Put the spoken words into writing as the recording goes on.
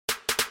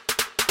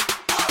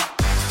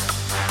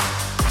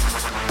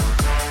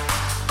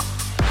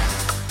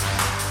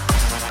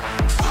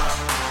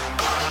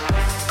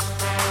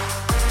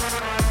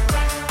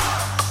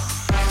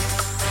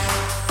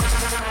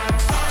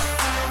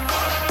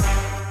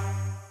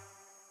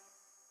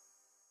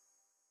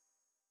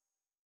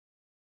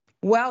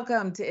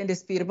Welcome to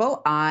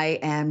Indisputable. I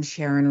am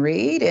Sharon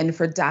Reed, and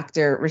for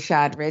Dr.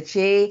 Rashad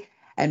Ritchie.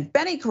 And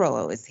Benny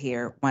Carollo is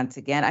here once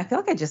again. I feel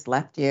like I just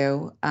left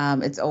you.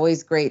 It's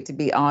always great to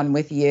be on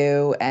with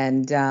you,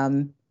 and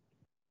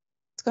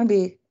it's going to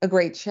be a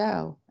great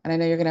show. And I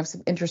know you're going to have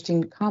some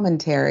interesting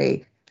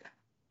commentary.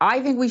 I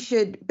think we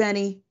should,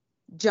 Benny,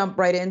 jump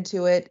right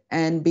into it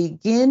and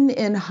begin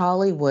in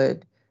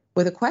Hollywood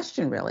with a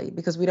question, really,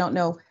 because we don't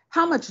know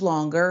how much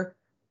longer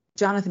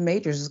Jonathan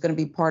Majors is going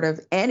to be part of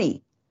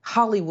any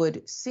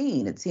Hollywood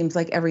scene. It seems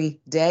like every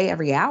day,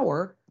 every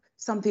hour,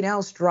 something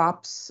else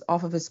drops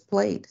off of his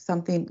plate,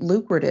 something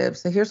lucrative.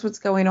 So here's what's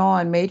going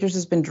on. Majors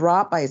has been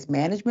dropped by his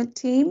management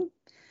team,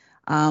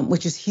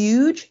 which is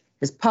huge,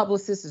 his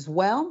publicist as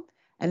well.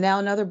 And now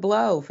another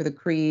blow for the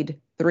Creed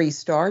 3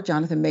 star,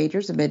 Jonathan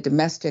Majors, amid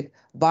domestic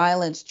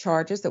violence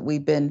charges that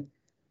we've been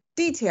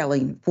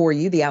detailing for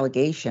you, the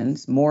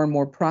allegations. More and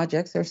more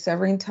projects are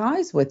severing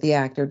ties with the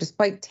actor,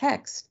 despite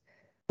text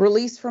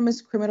released from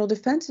his criminal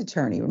defense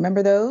attorney.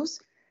 Remember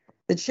those?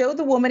 That showed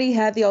the woman he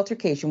had the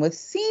altercation with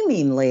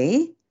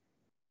seemingly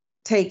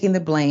taking the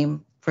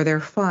blame for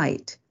their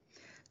fight.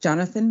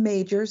 Jonathan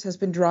Majors has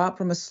been dropped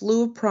from a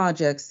slew of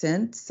projects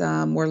since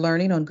we're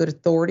learning on good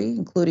authority,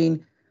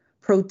 including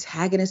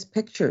Protagonist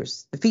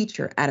Pictures, the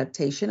feature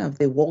adaptation of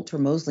the Walter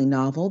Mosley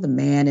novel, The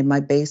Man in My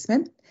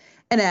Basement,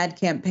 an ad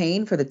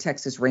campaign for the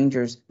Texas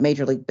Rangers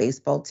Major League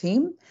Baseball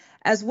team,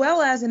 as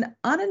well as an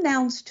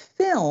unannounced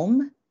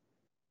film,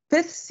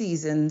 fifth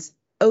season's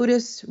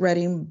Otis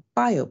Redding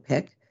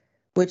biopic,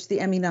 which the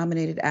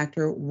Emmy-nominated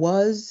actor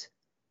was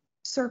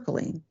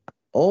circling.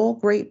 All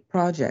great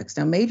projects.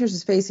 Now, Majors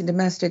is facing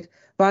domestic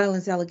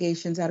violence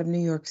allegations out of New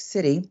York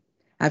City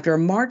after a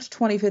March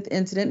 25th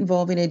incident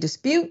involving a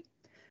dispute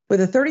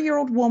with a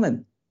 30-year-old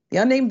woman. The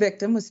unnamed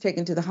victim was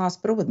taken to the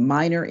hospital with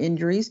minor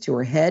injuries to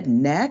her head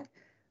and neck,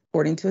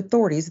 according to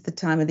authorities at the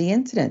time of the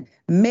incident.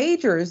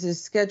 Majors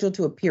is scheduled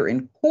to appear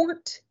in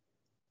court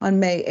on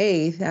May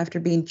 8th after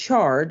being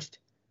charged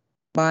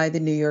by the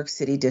New York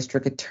City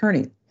District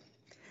Attorney.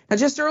 Now,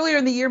 just earlier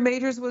in the year,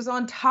 Majors was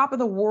on top of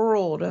the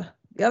world,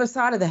 the other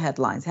side of the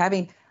headlines,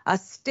 having a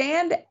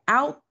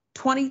standout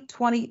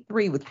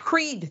 2023 with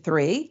Creed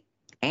 3,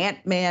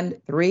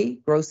 Ant-Man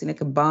 3, grossing a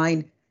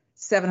combined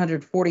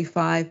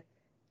 $745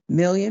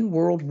 million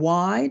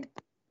worldwide.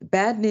 The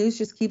bad news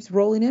just keeps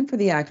rolling in for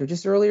the actor.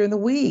 Just earlier in the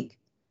week,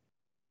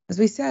 as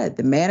we said,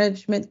 the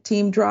management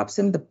team drops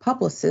him, the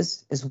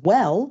publicist as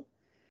well.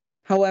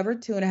 However,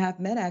 2.5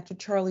 Men actor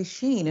Charlie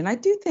Sheen, and I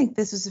do think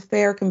this is a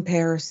fair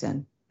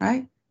comparison,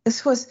 right?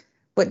 This was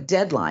what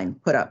Deadline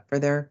put up for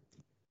their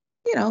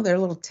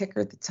little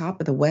ticker at the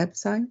top of the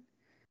website.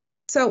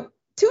 So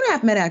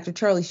 2.5 Men actor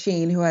Charlie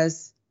Sheen, who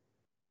has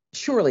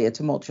surely a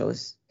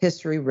tumultuous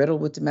history riddled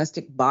with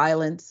domestic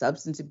violence,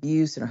 substance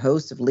abuse, and a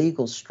host of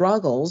legal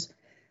struggles,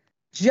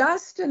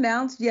 just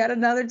announced yet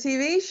another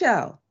TV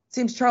show.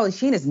 Seems Charlie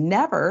Sheen has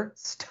never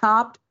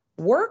stopped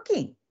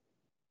working.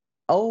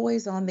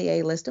 Always on the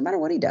A list, no matter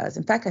what he does.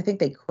 In fact, I think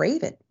they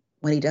crave it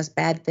when he does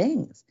bad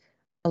things,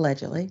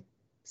 allegedly.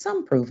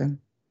 Some proven.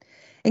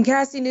 In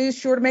casting news,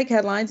 sure to make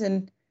headlines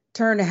and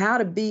turn How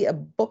to Be a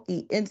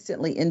Bookie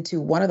instantly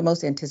into one of the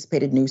most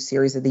anticipated new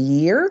series of the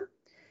year.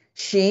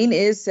 Sheen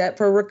is set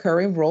for a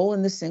recurring role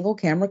in the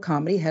single-camera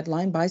comedy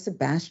headlined by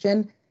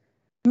Sebastian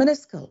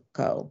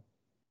Maniscalco.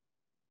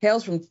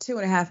 Hails from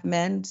 2.5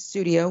 Men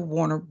Studio,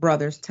 Warner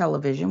Brothers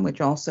Television,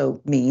 which also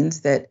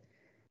means that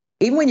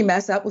even when you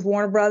mess up with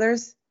Warner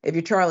Brothers, if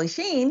you're Charlie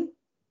Sheen,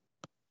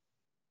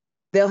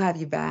 they'll have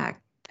you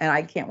back. And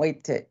I can't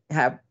wait to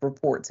have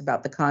reports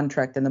about the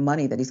contract and the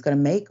money that he's going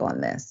to make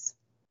on this.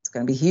 It's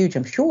going to be huge,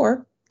 I'm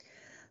sure.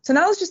 So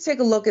now let's just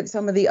take a look at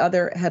some of the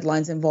other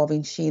headlines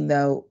involving Sheen,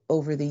 though,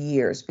 over the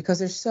years, because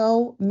there's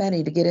so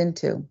many to get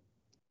into.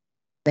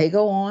 They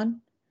go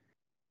on.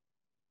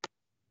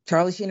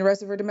 Charlie Sheen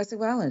arrested for domestic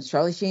violence.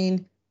 Charlie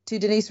Sheen to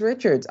Denise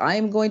Richards. I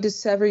am going to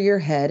sever your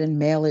head and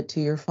mail it to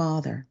your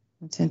father.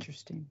 That's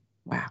interesting.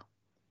 Wow.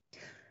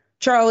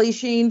 Charlie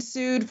Sheen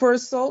sued for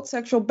assault,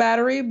 sexual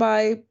battery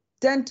by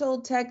dental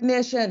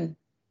technician.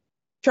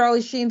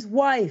 Charlie Sheen's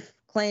wife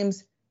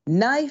claims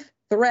knife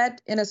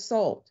threat and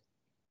assault.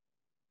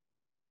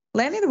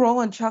 Landing the role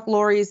on Chuck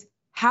Lorre's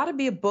How to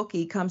Be a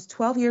Bookie comes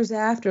 12 years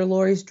after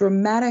Lorre's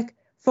dramatic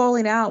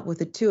falling out with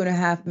the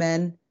 2.5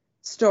 Men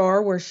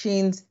star, where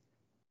Sheen's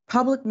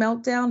public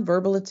meltdown,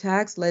 verbal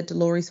attacks led to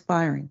Lorre's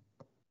firing.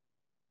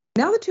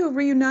 Now the two have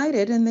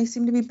reunited and they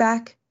seem to be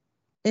back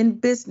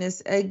in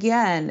business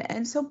again.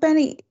 And so,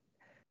 Benny,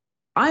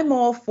 I'm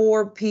all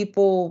for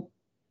people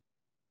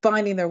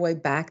finding their way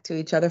back to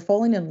each other,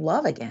 falling in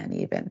love again,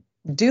 even.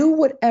 Do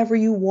whatever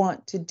you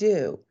want to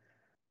do.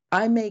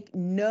 I make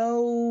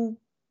no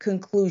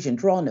conclusion,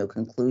 draw no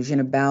conclusion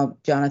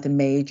about Jonathan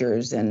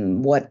Majors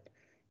and what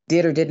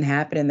did or didn't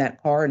happen in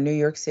that car in New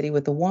York City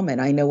with the woman.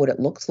 I know what it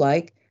looks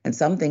like, and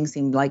some things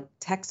seem like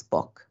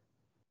textbook,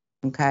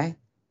 okay?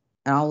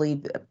 And I'll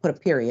put a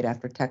period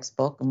after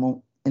textbook and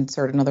won't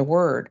insert another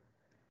word.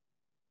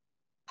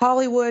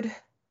 Hollywood,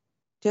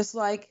 just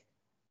like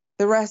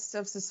the rest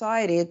of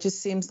society. It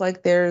just seems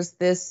like there's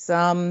this,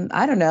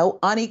 I don't know,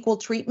 unequal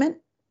treatment.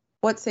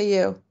 What say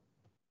you?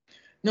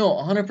 No,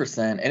 100%.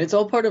 And it's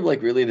all part of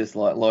like really this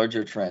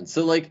larger trend.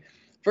 So like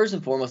first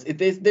and foremost,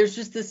 there's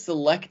just this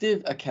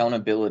selective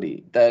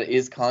accountability that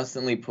is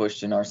constantly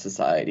pushed in our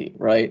society,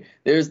 right?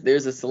 There's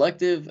a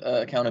selective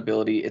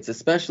accountability. It's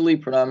especially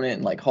predominant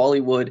in like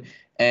Hollywood.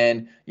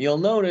 And you'll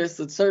notice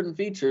that certain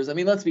features, I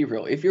mean, let's be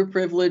real. If you're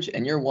privileged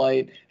and you're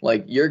white,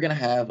 like you're gonna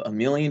have a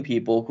million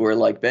people who are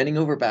like bending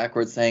over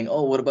backwards saying,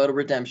 "Oh, what about a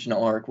redemption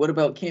arc? What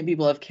about can't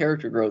people have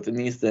character growth in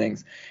these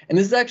things?" And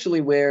this is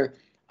actually where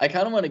I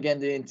kind of want to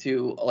get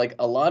into like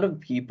a lot of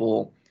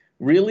people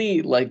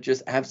really like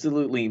just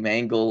absolutely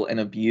mangle and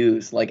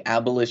abuse like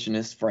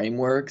abolitionist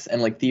frameworks and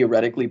like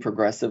theoretically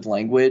progressive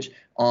language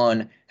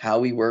on how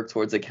we work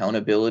towards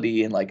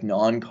accountability in like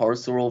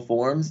non-carceral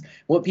forms.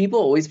 What people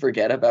always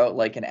forget about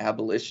like an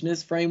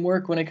abolitionist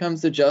framework when it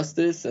comes to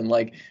justice and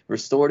like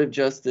restorative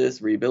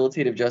justice,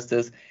 rehabilitative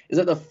justice is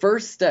that the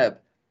first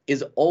step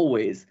is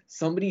always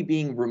somebody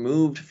being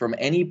removed from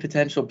any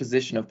potential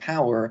position of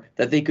power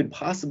that they could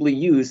possibly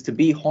use to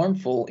be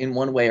harmful in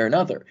one way or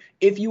another.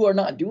 If you are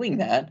not doing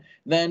that,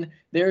 then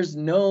there's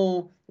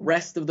no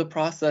rest of the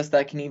process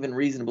that can even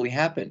reasonably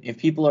happen. If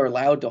people are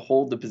allowed to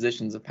hold the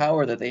positions of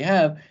power that they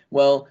have,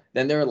 well,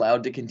 then they're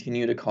allowed to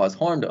continue to cause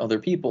harm to other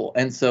people.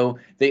 And so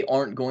they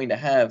aren't going to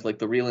have like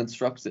the real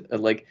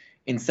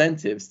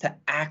incentives to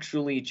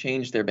actually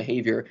change their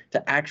behavior,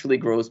 to actually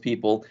grow as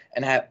people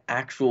and have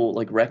actual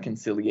like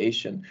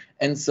reconciliation.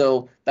 And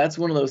so that's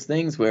one of those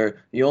things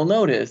where you'll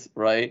notice,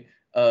 right,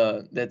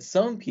 that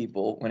some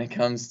people, when it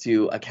comes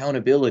to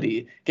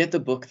accountability, get the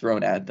book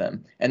thrown at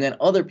them. And then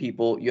other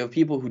people, you have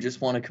people who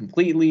just want to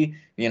completely,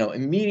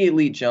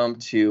 immediately jump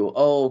to,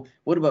 oh,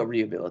 what about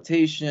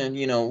rehabilitation?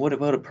 What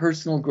about a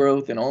personal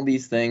growth and all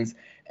these things?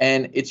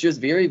 And it's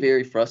just very,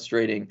 very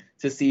frustrating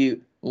to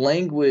see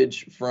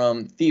language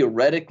from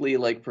theoretically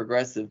like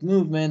progressive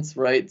movements,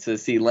 right, to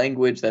see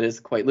language that is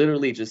quite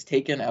literally just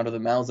taken out of the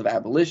mouths of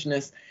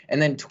abolitionists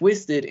and then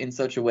twisted in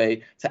such a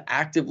way to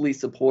actively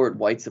support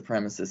white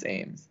supremacist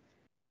aims.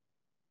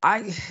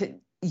 I,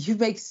 you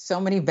make so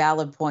many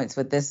valid points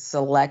with this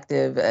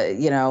selective,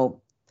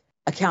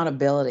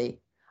 accountability.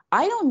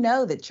 I don't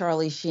know that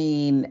Charlie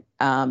Sheen,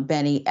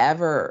 Benny,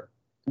 ever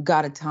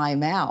got a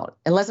timeout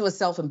unless it was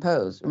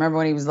self-imposed. Remember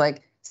when he was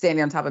like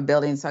standing on top of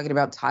buildings talking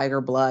about tiger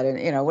blood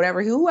and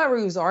whatever, whoever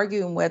he was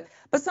arguing with.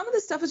 But some of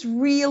this stuff is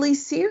really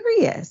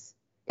serious.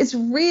 It's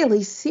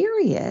really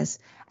serious,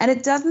 and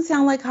it doesn't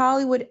sound like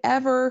Hollywood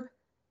ever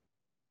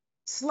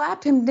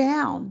slapped him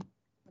down.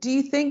 Do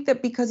you think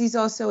that because he's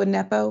also a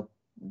nepo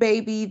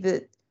baby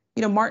that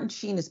Martin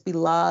Sheen is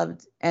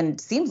beloved and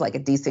seems like a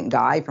decent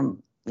guy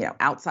from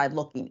outside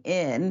looking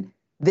in?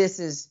 This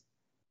is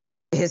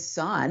his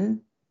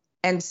son.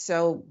 And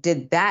so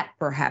did that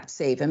perhaps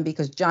save him?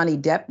 Because Johnny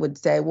Depp would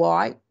say,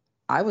 well,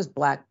 I was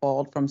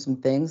blackballed from some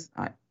things.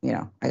 I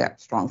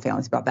got strong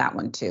feelings about that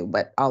one too,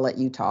 but I'll let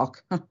you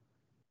talk.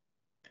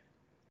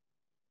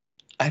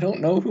 I don't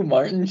know who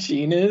Martin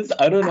Sheen is.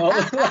 I don't know.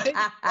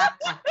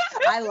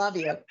 I love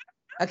you.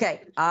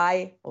 Okay.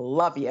 I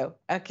love you.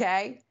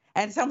 Okay.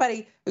 And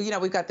somebody,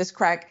 we've got this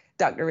crack,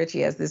 Dr.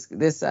 Ritchie has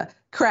this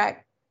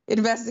crack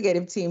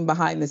investigative team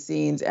behind the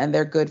scenes, and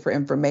they're good for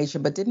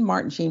information. But didn't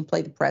Martin Sheen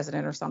play the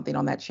president or something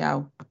on that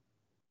show?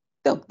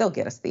 They'll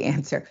get us the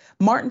answer.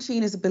 Martin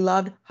Sheen is a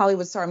beloved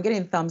Hollywood star. I'm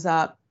getting a thumbs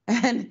up.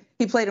 And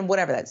he played in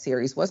whatever that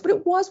series was, but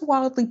it was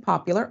wildly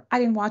popular. I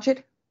didn't watch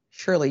it.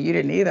 Surely you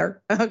didn't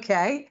either.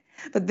 Okay.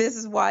 But this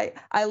is why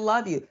I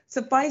love you.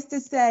 Suffice to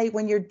say,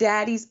 when your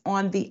daddy's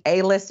on the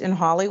A-list in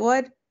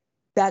Hollywood,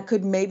 that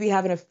could maybe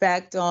have an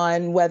effect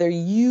on whether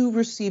you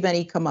receive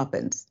any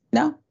comeuppance.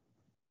 No?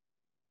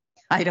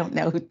 I don't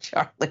know who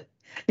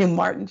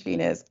Martin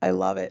Sheen is. I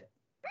love it.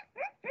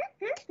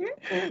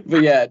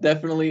 But yeah,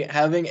 definitely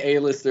having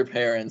A-lister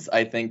parents,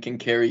 I think, can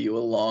carry you a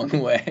long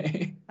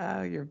way.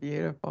 Oh, you're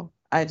beautiful.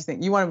 I just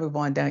think you want to move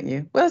on, don't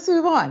you? Well, let's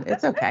move on.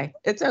 It's okay.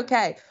 It's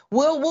okay.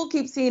 We'll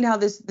keep seeing how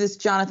this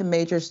Jonathan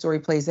Majors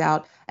story plays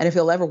out, and if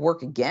he'll ever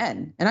work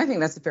again. And I think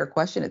that's a fair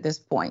question at this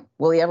point.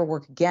 Will he ever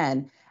work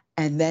again?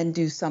 And then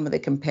do some of the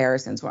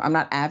comparisons. Well, I'm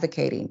not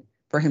advocating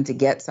for him to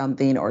get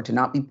something or to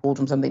not be pulled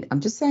from something. I'm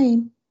just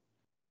saying,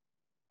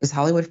 is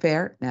Hollywood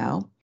fair?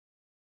 No.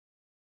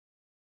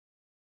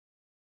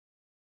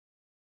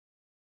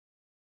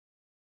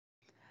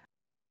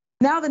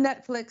 Now the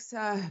Netflix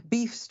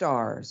beef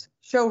stars,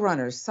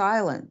 showrunners,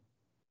 silent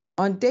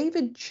on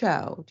David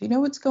Choe. Do you know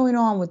what's going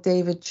on with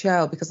David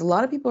Choe? Because a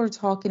lot of people are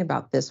talking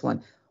about this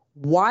one.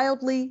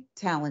 Wildly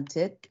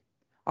talented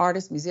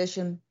artist,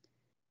 musician,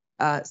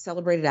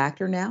 celebrated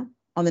actor now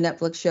on the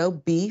Netflix show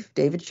Beef.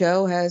 David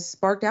Choe has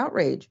sparked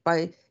outrage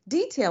by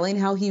detailing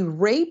how he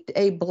raped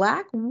a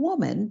Black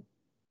woman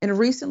in a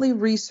recently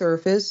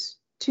resurfaced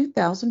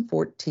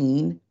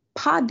 2014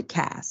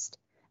 podcast.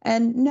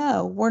 And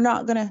no, we're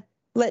not going to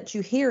let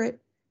you hear it.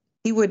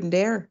 He wouldn't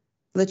dare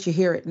let you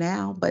hear it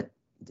now, but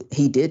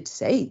he did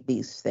say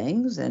these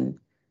things. And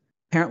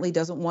apparently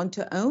doesn't want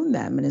to own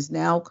them and is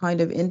now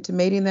kind of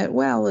intimating that,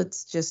 well,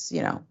 it's just,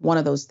 one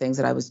of those things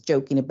that I was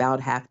joking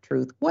about, half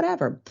truth,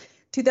 whatever.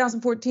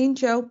 2014,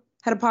 Choe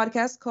had a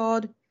podcast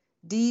called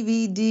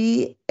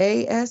DVD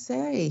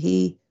ASA.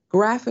 He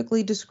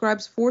graphically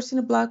describes forcing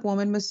a Black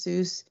woman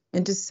masseuse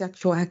into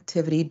sexual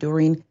activity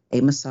during a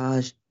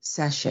massage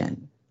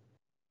session.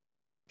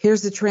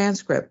 Here's the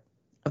transcript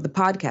of the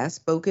podcast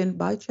spoken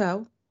by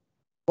Choe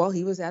while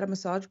he was at a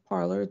massage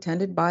parlor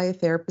attended by a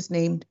therapist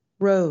named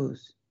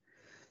Rose.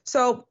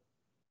 So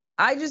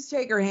I just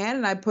take her hand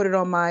and I put it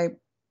on my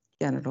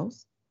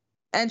genitals,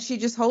 and she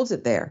just holds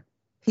it there,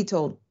 he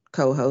told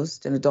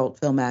co-host and adult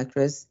film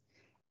actress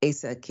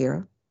Asa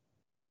Akira.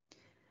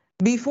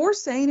 Before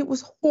saying it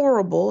was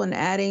horrible and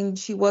adding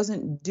she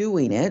wasn't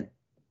doing it,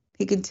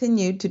 he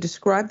continued to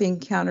describe the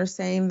encounter,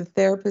 saying the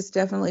therapist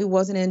definitely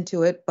wasn't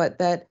into it, but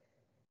that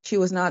she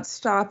was not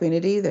stopping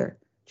it either.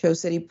 Choe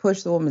said he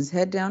pushed the woman's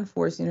head down,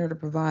 forcing her to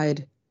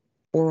provide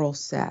oral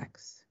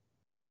sex.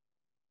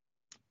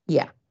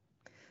 Yeah.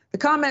 The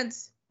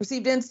comments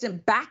received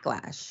instant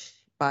backlash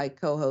by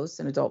co-host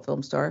and adult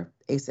film star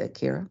Asa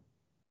Akira.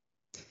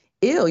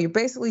 Ew, you're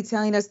basically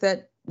telling us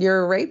that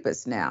you're a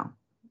rapist now.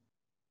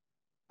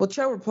 Well,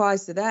 Choe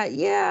replies to that,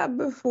 yeah,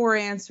 before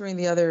answering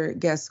the other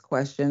guest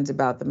questions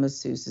about the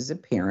masseuse's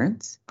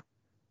appearance.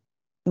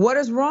 What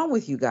is wrong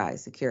with you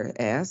guys? Akira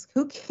asked.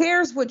 Who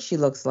cares what she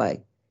looks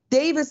like?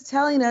 Dave is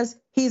telling us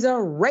he's a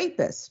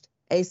rapist,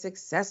 a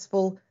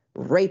successful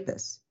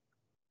rapist.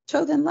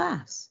 Choe then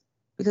laughs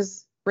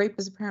because rape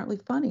is apparently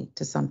funny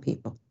to some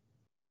people.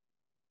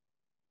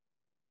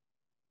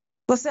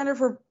 The Center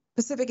for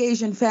Pacific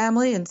Asian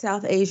Family and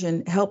South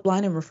Asian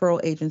Helpline and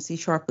Referral Agency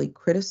sharply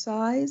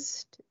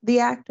criticized the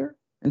actor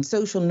and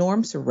social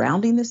norms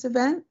surrounding this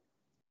event.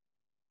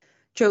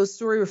 Choe's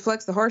story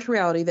reflects the harsh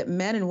reality that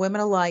men and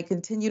women alike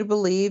continue to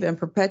believe and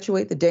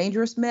perpetuate the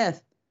dangerous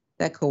myth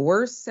that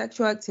coerced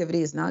sexual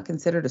activity is not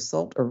considered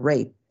assault or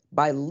rape.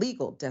 By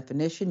legal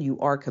definition, you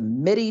are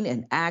committing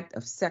an act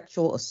of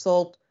sexual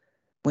assault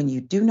when you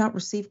do not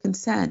receive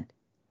consent.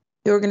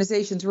 The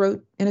organizations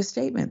wrote in a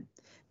statement.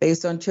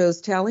 Based on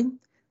Choe's telling,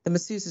 the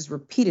masseuse's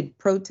repeated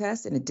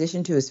protests, in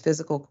addition to his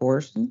physical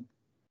coercion,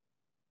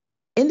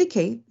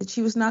 indicate that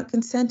she was not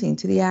consenting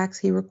to the acts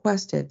he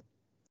requested.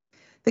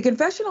 The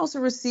confession also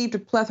received a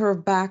plethora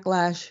of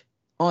backlash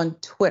on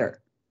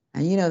Twitter.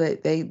 And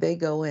they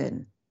go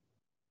in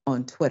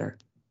on Twitter.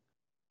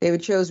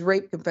 David Choe's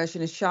rape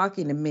confession is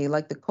shocking to me.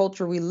 Like, the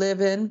culture we live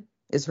in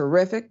is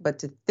horrific, but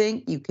to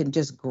think you can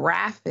just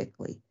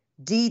graphically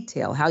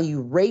detail how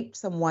you raped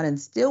someone and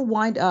still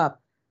wind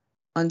up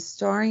on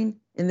starring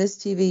in this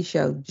TV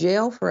show,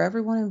 jail for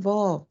everyone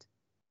involved.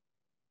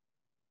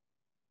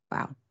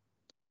 Wow.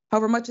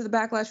 However, much of the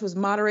backlash was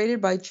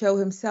moderated by Choe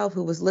himself,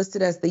 who was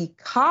listed as the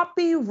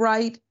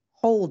copyright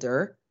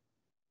holder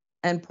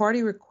and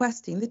party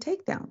requesting the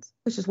takedowns,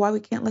 which is why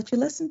we can't let you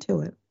listen to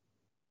it.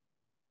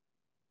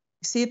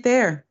 You see it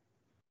there.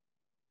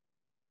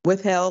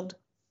 Withheld,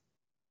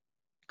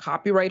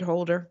 copyright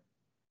holder.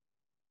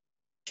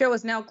 Choe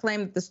has now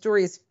claimed that the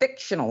story is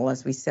fictional,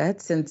 as we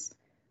said, since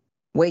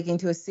waking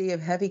to a sea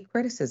of heavy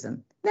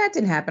criticism. That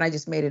didn't happen. I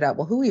just made it up.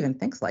 Well, who even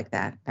thinks like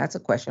that? That's a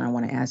question I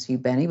want to ask you,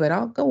 Benny, but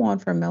I'll go on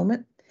for a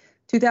moment.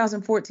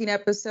 2014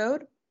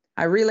 episode,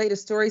 I relayed a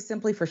story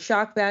simply for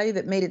shock value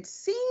that made it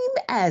seem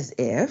as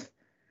if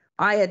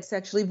I had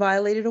sexually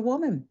violated a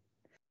woman.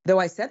 Though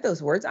I said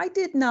those words, I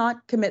did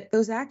not commit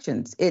those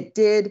actions. It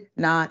did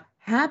not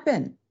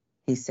happen,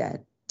 he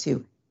said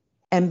to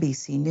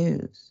NBC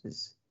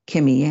News'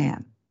 Kimmy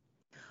Yam.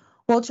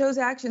 While Choe's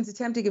actions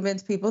attempt to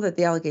convince people that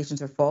the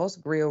allegations are false,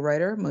 Griot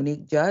writer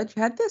Monique Judge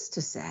had this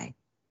to say.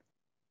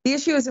 The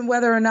issue isn't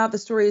whether or not the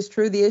story is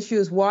true. The issue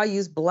is why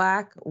use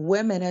Black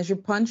women as your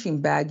punching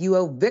bag. You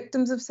owe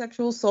victims of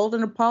sexual assault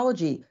an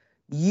apology.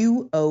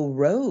 You owe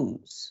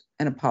Rose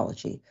an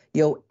apology.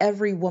 You owe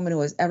every woman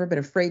who has ever been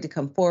afraid to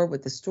come forward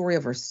with the story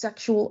of her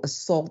sexual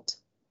assault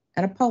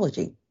an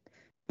apology.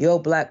 You owe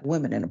Black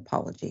women an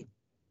apology.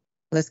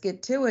 Let's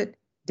get to it,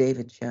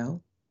 David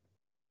Choe.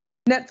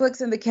 Netflix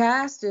and the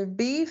cast of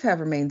Beef have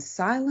remained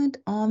silent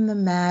on the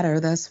matter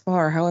thus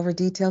far. However,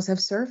 details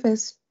have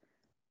surfaced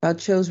about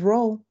Choe's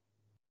role,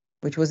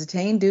 which was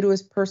attained due to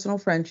his personal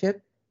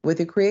friendship with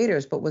the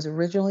creators, but was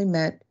originally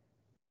meant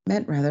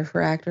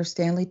for actor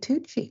Stanley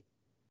Tucci.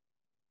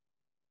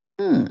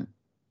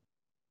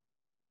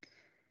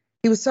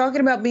 He was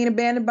talking about being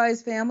abandoned by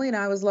his family, and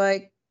I was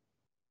like,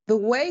 the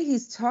way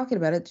he's talking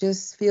about it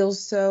just feels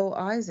so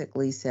Isaac,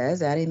 Lee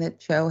says, adding that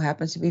Choe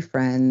happens to be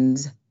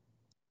friends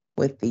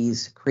with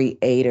these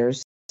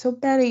creators. So,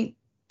 Betty,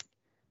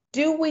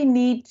 do we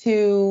need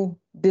to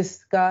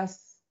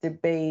discuss,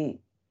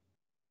 debate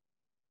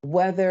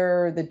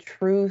whether the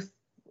truth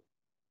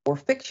or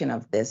fiction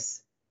of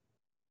this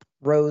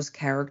Rose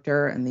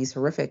character and these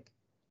horrific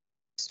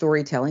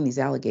storytelling, these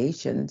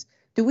allegations,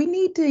 do we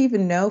need to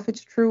even know if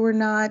it's true or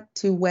not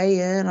to weigh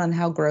in on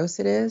how gross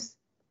it is?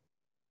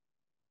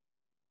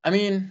 I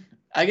mean,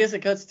 I guess it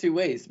cuts two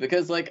ways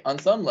because, like, on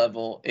some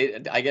level,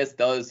 it, I guess,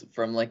 does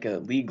from like a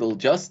legal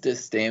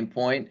justice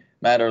standpoint,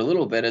 matter a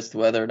little bit as to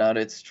whether or not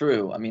it's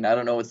true. I mean, I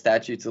don't know what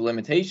statutes of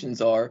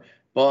limitations are,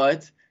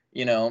 but,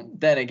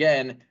 then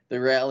again, the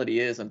reality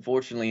is,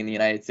 unfortunately, in the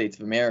United States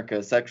of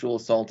America, sexual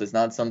assault is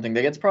not something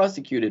that gets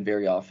prosecuted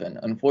very often.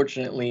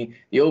 Unfortunately,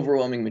 the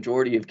overwhelming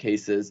majority of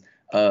cases,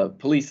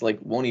 police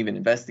won't even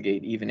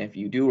investigate, even if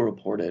you do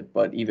report it,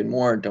 but even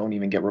more don't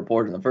even get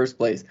reported in the first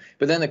place.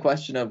 But then the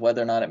question of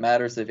whether or not it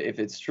matters if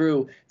it's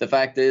true, the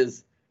fact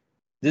is,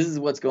 this is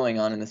what's going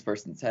on in this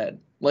person's head.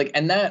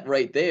 And that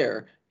right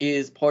there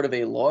is part of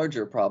a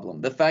larger problem.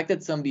 The fact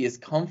that somebody is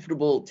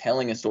comfortable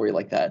telling a story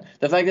like that,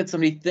 the fact that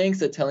somebody thinks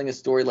that telling a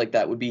story like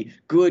that would be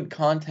good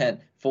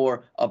content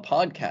for a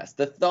podcast,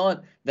 the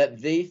thought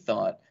that they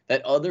thought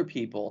that other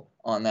people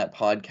on that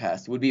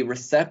podcast would be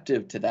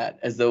receptive to that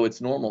as though it's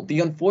normal.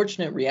 The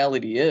unfortunate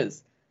reality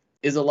is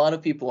a lot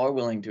of people are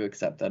willing to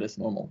accept that as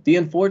normal. The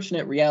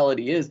unfortunate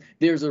reality is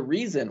there's a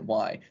reason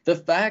why. The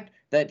fact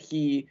that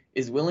he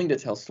is willing to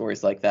tell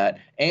stories like that,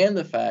 and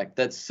the fact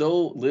that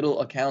so little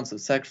accounts of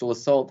sexual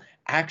assault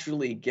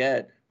actually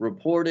get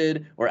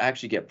reported or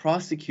actually get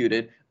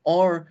prosecuted,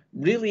 are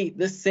really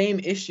the same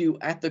issue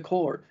at the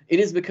core. It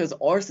is because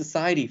our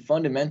society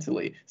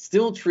fundamentally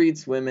still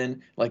treats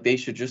women like they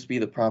should just be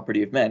the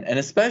property of men. And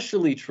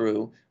especially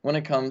true when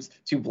it comes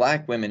to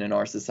Black women in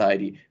our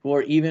society, who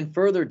are even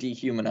further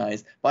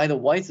dehumanized by the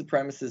white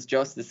supremacist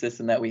justice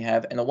system that we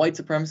have and the white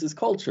supremacist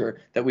culture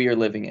that we are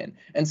living in.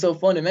 And so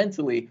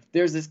fundamentally,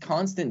 there's this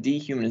constant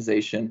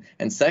dehumanization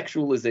and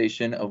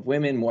sexualization of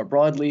women more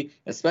broadly,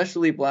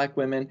 especially Black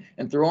women,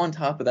 and throw on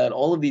top of that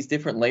all of these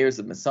different layers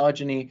of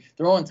misogyny,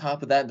 throw on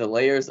top of that the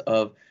layers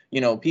of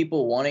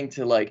people wanting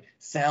to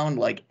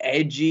sound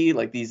edgy,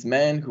 like these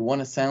men who want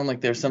to sound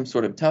like they're some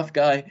sort of tough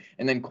guy,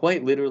 and then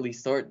quite literally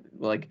start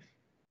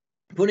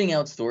putting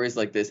out stories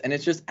like this. And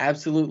it's just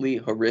absolutely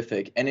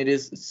horrific. And it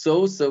is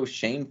so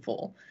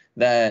shameful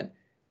that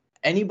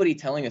anybody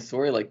telling a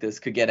story like this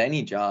could get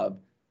any job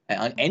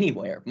on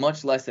anywhere,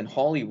 much less in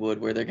Hollywood,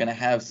 where they're going to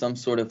have some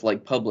sort of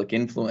public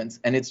influence.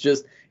 And it's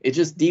just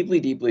deeply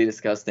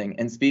disgusting,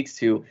 and speaks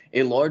to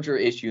a larger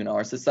issue in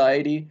our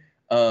society,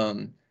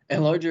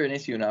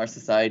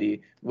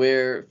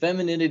 where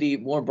femininity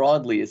more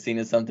broadly is seen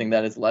as something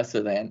that is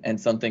lesser than,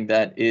 and something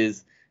that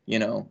is,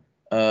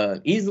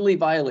 easily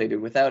violated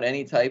without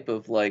any type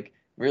of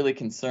really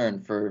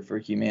concern for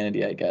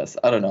humanity, I guess.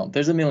 I don't know.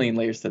 There's a million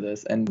layers to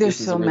this, and There's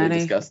this is so a really many.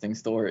 disgusting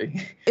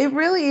story. It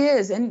really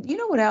is. And you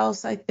know what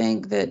else I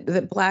think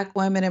that Black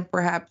women, and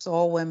perhaps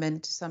all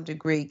women to some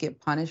degree, get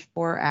punished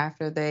for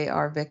after they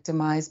are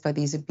victimized by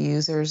these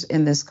abusers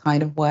in this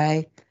kind of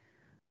way?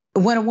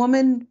 When a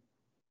woman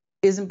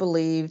isn't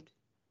believed,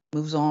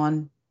 moves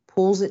on,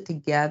 pulls it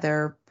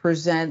together,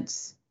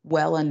 presents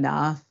well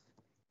enough,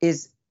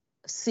 is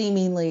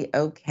seemingly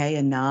okay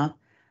enough,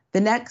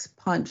 the next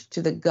punch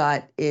to the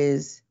gut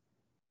is,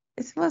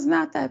 it was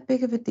not that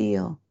big of a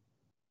deal.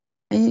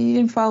 And you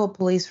didn't file a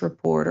police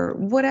report or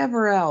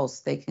whatever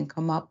else they can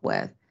come up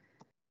with.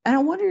 And I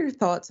wonder your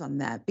thoughts on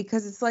that,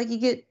 because it's like you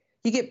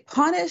get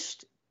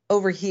punished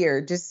over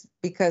here just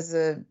because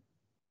of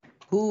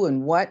who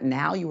and what and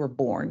how you were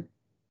born.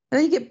 And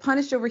then you get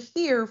punished over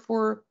here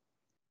for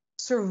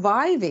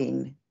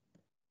surviving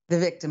the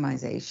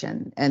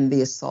victimization and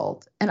the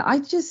assault. And I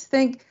just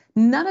think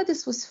none of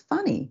this was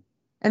funny.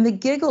 And the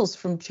giggles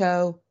from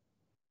Choe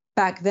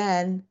back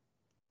then,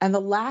 and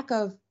the lack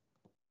of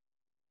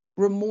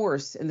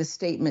remorse in the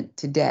statement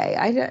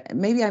today.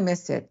 Maybe I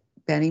missed it,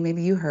 Benny.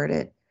 Maybe you heard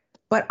it.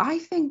 But I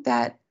think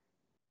that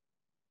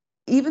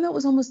even though it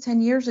was almost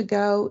 10 years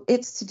ago,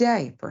 it's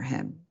today for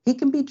him. He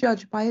can be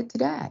judged by it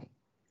today.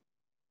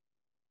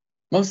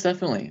 Most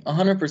definitely,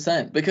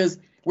 100%, because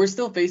we're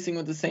still facing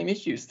with the same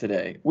issues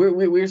today.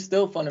 We're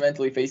still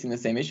fundamentally facing the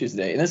same issues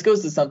today. And this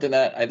goes to something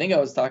that I think I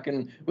was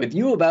talking with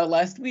you about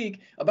last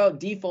week, about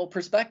default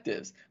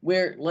perspectives,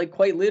 where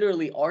quite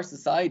literally our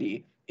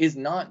society is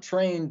not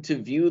trained to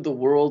view the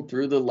world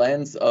through the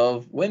lens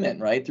of women,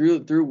 right?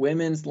 Through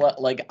women's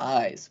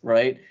eyes,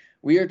 right?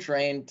 We are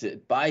trained to,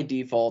 by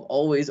default,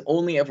 always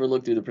only ever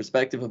look through the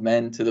perspective of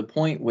men, to the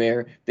point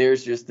where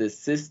there's just this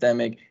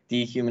systemic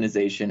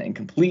dehumanization and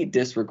complete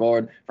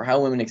disregard for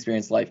how women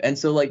experience life. And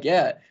so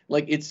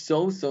it's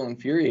so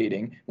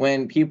infuriating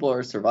when people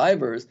are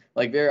survivors.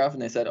 Very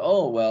often they said,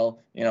 oh, well,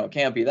 it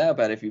can't be that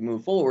bad if you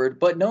move forward.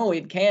 But no,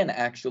 it can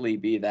actually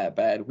be that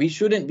bad. We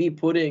shouldn't be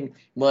putting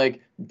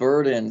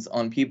burdens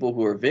on people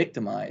who are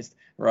victimized,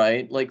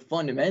 right?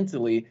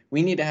 Fundamentally,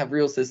 we need to have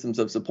real systems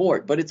of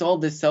support. But it's all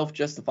this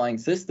self-justifying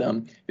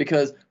system,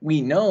 because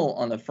we know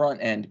on the front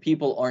end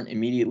people aren't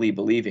immediately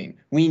believing.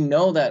 We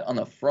know that on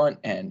the front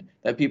end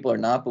that people are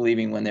not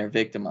believing when they're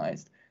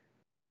victimized.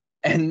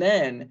 And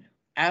then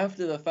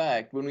after the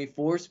fact, when we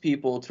force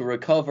people to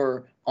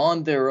recover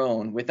on their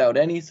own without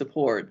any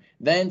support,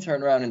 then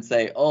turn around and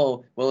say,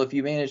 oh, well, if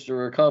you managed to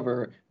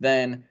recover,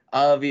 then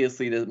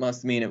obviously that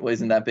must mean it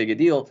wasn't that big a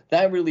deal.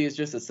 That really is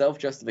just a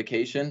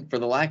self-justification for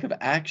the lack of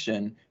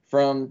action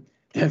from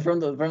from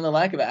the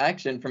lack of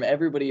action from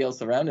everybody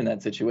else around in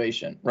that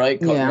situation,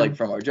 right? Yeah. Like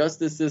from our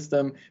justice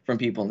system, from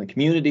people in the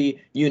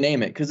community, you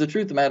name it. Because the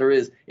truth of the matter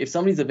is, if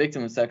somebody's a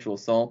victim of sexual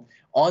assault,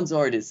 odds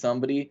are it is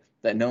somebody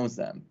that knows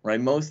them, right?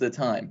 Most of the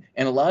time.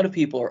 And a lot of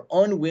people are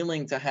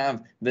unwilling to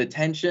have the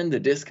tension, the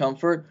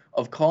discomfort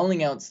of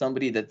calling out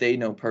somebody that they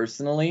know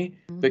personally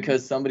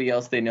because somebody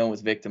else they know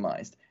was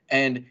victimized.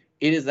 And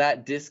it is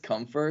that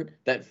discomfort,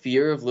 that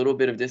fear of little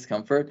bit of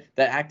discomfort,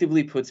 that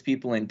actively puts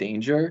people in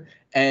danger.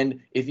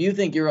 And if you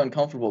think you're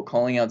uncomfortable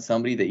calling out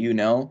somebody that you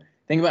know,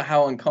 think about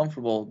how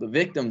uncomfortable the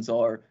victims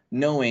are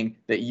knowing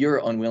that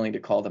you're unwilling to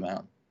call them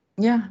out.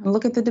 Yeah, and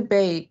look at the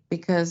debate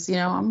because,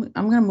 I'm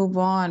going to move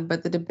on,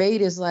 but the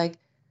debate is like,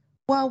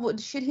 well,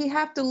 should he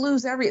have to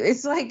lose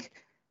It's like,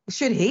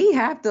 should he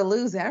have to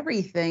lose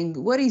everything?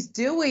 What he's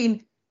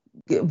doing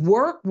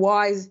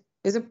work-wise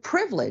is a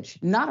privilege,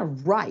 not a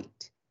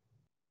right.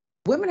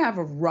 Women have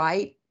a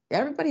right.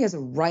 Everybody has a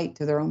right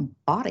to their own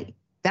body.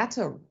 That's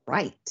a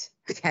right.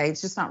 Okay,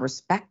 it's just not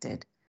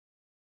respected.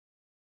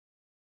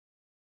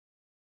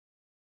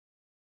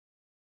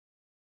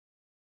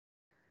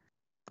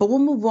 But we'll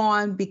move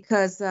on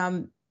because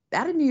out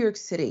of New York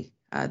City,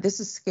 this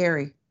is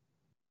scary.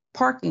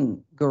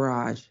 Parking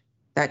garage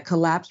that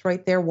collapsed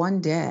right there, one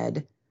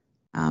dead.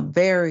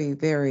 Very,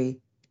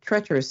 very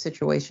treacherous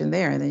situation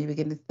there. And then you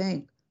begin to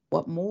think,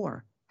 what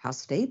more? How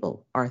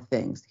stable are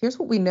things? Here's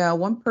what we know.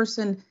 One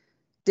person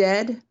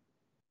dead,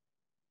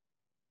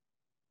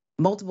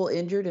 multiple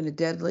injured in a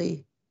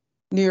deadly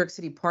New York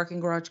City parking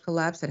garage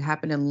collapse that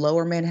happened in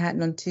Lower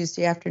Manhattan on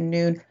Tuesday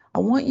afternoon. I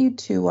want you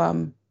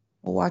to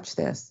watch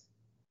this.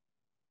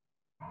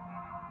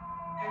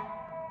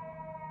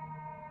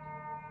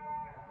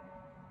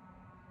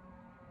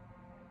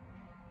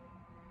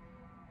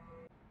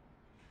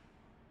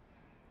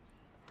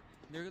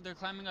 They're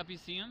climbing up. You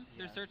see them?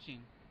 Yeah. They're searching.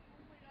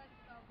 Oh my god,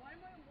 stop. Why am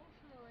I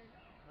emotional right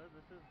now? Because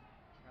this is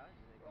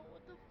tragic. Bro,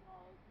 what the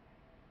fuck?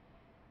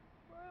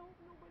 Bro, I hope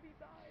nobody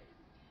died.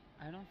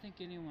 I don't think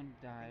anyone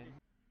died.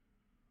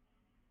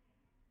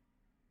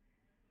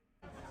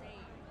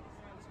 Insane.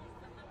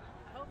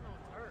 I hope no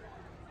one's hurt.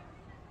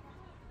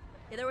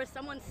 Yeah, there was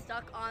someone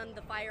stuck on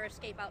the fire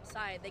escape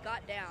outside. They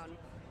got down.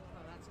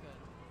 Oh, that's good.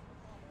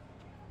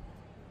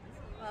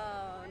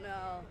 Oh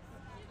no.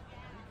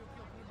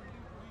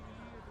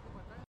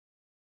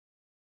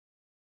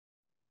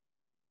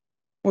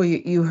 Well,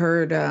 you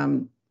heard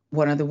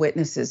one of the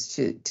witnesses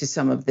to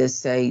some of this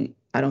say,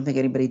 I don't think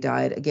anybody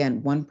died.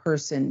 Again, one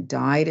person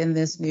died in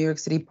this New York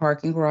City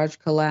parking garage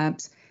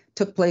collapse.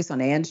 Took place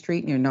on Ann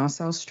Street near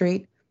Nassau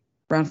Street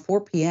around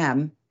 4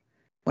 p.m.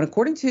 when,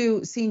 according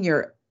to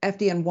senior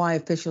FDNY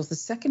officials, the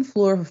second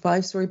floor of a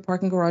 5-story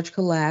parking garage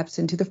collapsed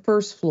into the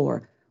first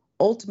floor.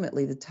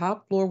 Ultimately, the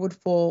top floor would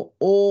fall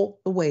all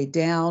the way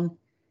down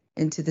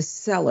into the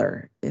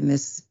cellar in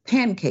this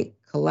pancake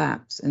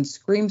collapse, and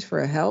screams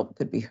for help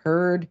could be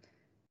heard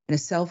in a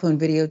cell phone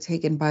video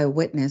taken by a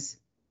witness.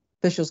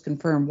 Officials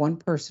confirmed one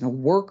person, a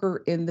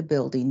worker in the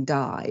building,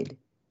 died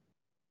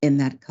in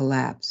that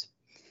collapse.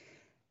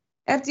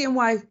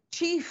 FDNY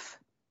Chief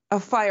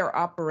of Fire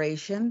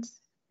Operations,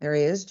 there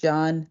he is,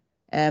 John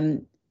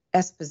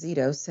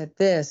Esposito, said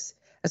this: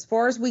 as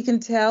far as we can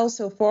tell,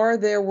 so far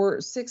there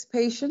were 6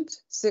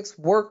 patients, 6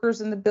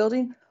 workers in the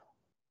building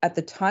at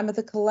the time of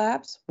the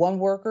collapse. One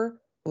worker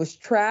was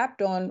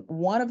trapped on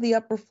one of the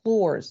upper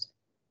floors.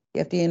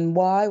 The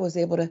FDNY was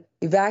able to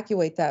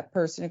evacuate that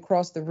person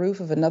across the roof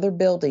of another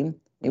building.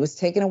 He was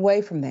taken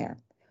away from there.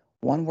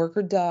 One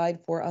worker died,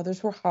 4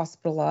 others were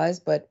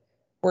hospitalized, but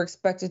were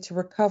expected to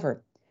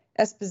recover.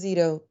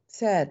 Esposito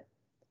said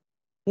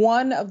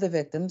one of the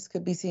victims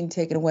could be seen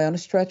taken away on a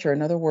stretcher.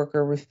 Another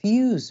worker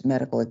refused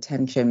medical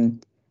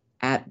attention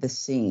at the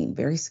scene.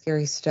 Very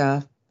scary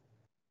stuff.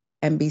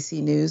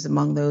 NBC News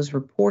among those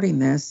reporting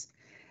this.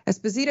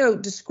 Esposito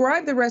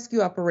described the rescue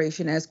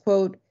operation as,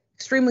 quote,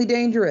 extremely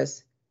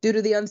dangerous due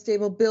to the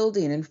unstable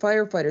building, and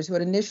firefighters who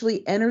had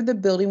initially entered the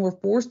building were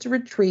forced to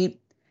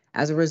retreat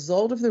as a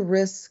result of the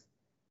risk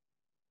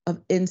of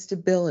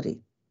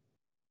instability.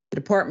 The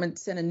department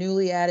sent a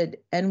newly added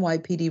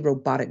NYPD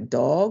robotic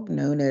dog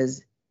known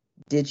as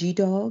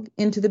DigiDog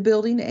into the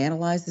building to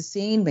analyze the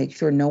scene, make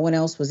sure no one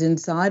else was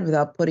inside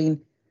without putting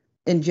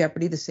in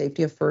jeopardy the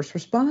safety of first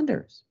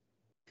responders.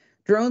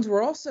 Drones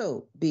were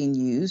also being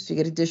used to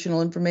get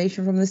additional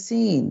information from the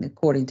scene,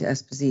 according to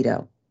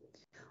Esposito.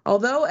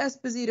 Although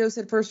Esposito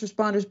said first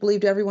responders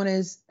believed everyone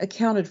is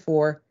accounted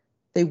for,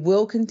 they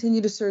will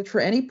continue to search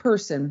for any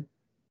person,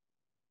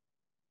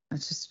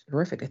 that's just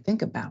horrific to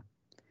think about,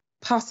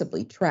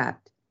 possibly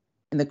trapped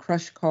in the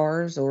crushed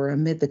cars or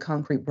amid the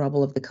concrete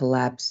rubble of the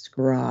collapsed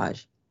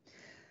garage.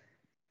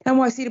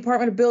 NYC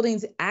Department of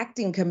Buildings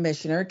Acting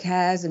Commissioner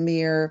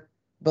Kazimir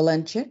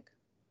Valenchik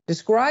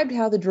described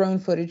how the drone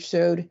footage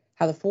showed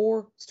how the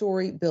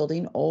 4-story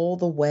building all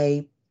the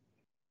way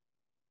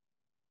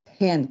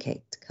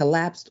pancaked,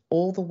 collapsed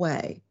all the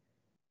way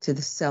to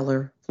the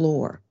cellar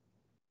floor.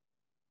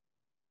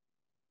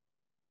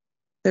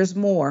 There's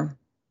more.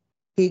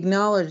 He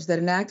acknowledged that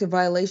an active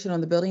violation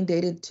on the building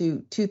dated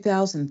to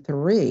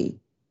 2003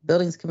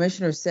 Buildings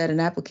commissioner said an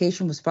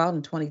application was filed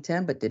in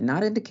 2010, but did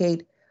not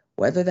indicate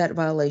whether that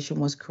violation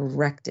was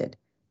corrected.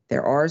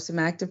 There are some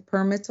active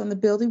permits on the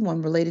building,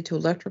 one related to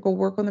electrical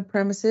work on the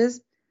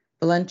premises.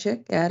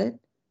 Valenchik added,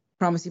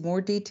 promising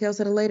more details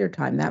at a later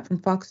time. That from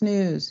Fox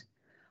News.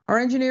 Our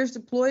engineers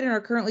deployed and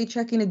are currently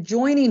checking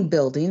adjoining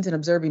buildings and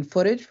observing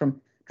footage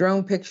from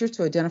drone pictures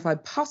to identify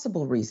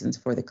possible reasons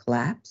for the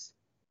collapse.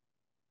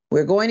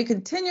 We're going to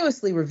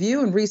continuously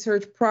review and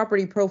research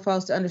property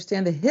profiles to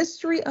understand the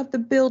history of the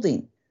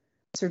building,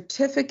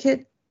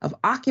 certificate of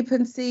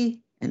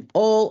occupancy, and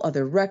all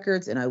other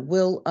records, and I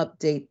will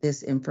update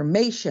this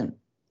information.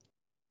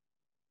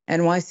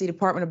 NYC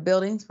Department of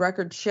Buildings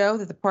records show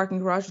that the parking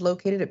garage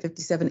located at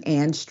 57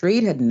 Ann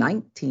Street had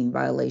 19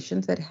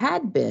 violations that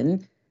had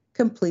been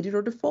completed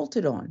or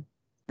defaulted on,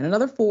 and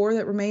another 4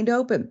 that remained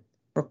open,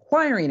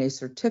 requiring a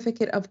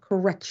certificate of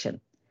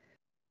correction.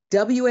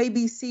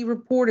 WABC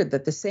reported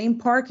that the same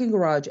parking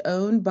garage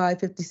owned by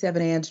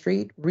 57 Ann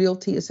Street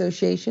Realty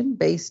Association,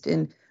 based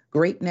in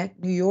Great Neck,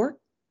 New York,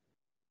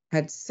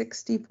 had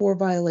 64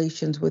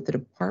 violations with the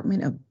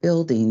Department of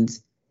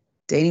Buildings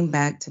dating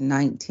back to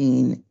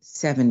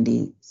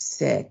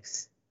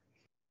 1976.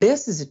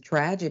 This is a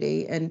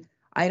tragedy, and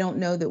I don't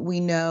know that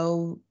we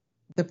know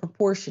the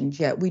proportions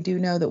yet. We do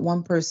know that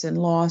one person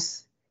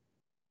lost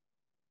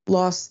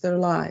their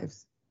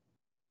lives.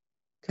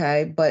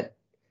 Okay, but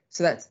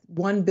so that's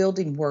one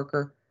building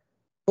worker.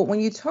 But when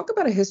you talk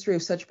about a history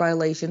of such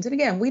violations, and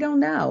again, we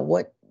don't know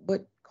what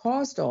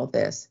caused all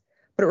this,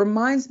 but it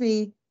reminds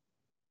me,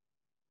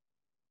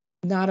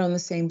 not on the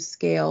same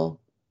scale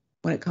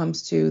when it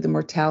comes to the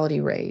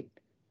mortality rate,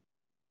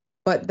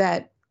 but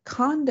that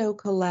condo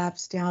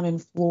collapse down in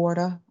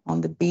Florida on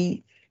the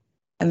beach,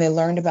 and they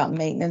learned about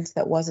maintenance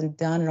that wasn't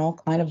done and all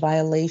kind of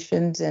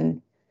violations.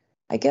 And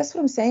I guess what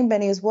I'm saying,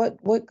 Benny, is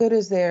what good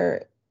is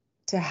there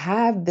to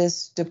have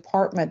this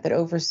department that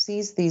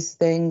oversees these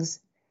things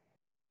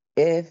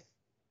if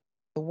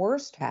the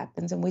worst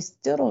happens and we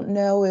still don't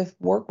know if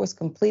work was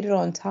completed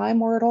on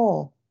time or at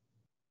all?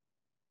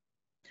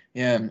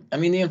 Yeah, I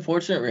mean, the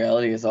unfortunate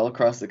reality is all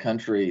across the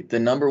country, the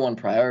number one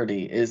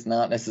priority is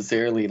not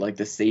necessarily like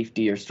the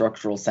safety or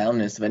structural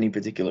soundness of any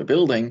particular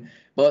building,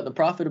 but the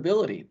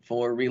profitability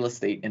for real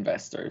estate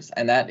investors.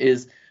 And that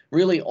is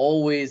really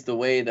always the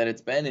way that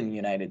it's been in the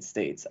United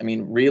States. I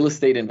mean, real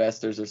estate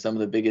investors are some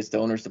of the biggest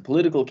donors to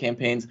political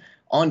campaigns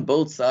on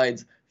both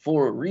sides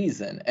for a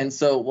reason. And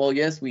so, while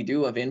yes, we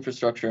do have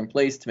infrastructure in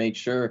place to make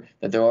sure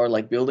that there are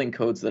like building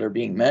codes that are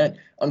being met,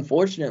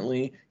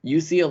 unfortunately, you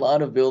see a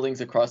lot of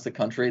buildings across the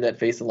country that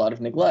face a lot of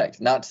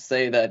neglect. Not to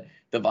say that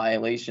the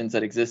violations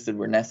that existed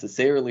were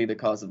necessarily the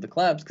cause of the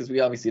collapse, because we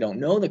obviously don't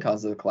know the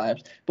cause of the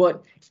collapse,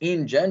 but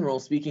in general,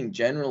 speaking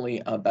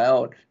generally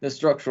about the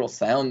structural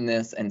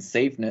soundness and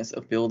safeness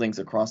of buildings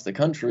across the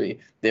country,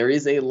 there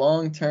is a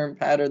long-term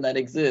pattern that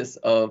exists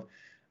of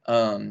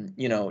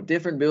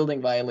different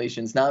building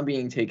violations not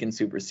being taken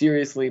super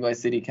seriously by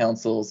city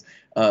councils,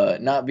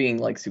 not being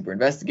like super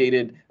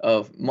investigated,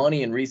 of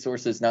money and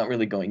resources not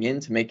really going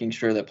into making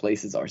sure that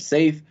places are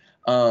safe.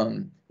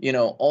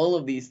 All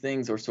of these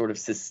things are sort of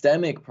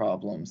systemic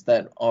problems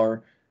that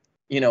are,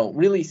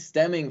 really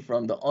stemming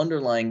from the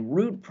underlying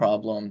root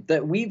problem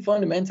that we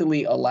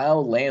fundamentally allow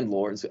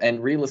landlords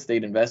and real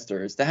estate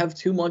investors to have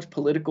too much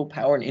political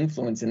power and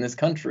influence in this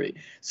country.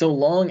 So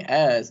long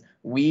as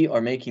we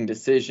are making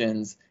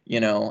decisions,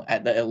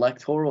 at the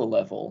electoral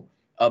level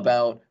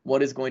about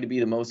what is going to be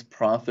the most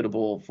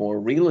profitable for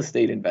real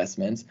estate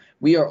investments,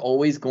 we are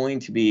always going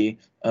to be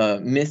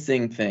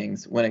missing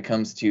things when it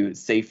comes to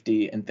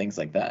safety and things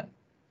like that.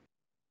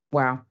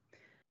 Wow.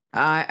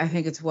 I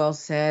think it's well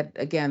said.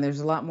 Again, there's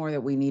a lot more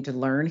that we need to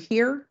learn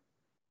here,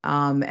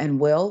 and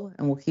we'll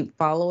keep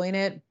following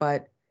it.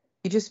 But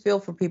you just feel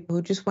for people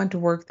who just went to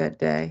work that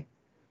day.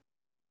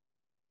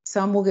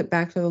 Some will get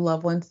back to the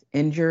loved ones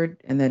injured,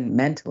 and then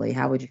mentally,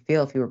 how would you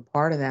feel if you were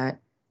part of that?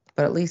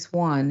 But at least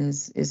one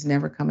is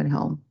never coming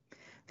home.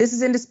 This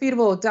is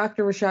Indisputable with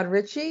Dr. Rashad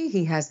Ritchie.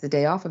 He has the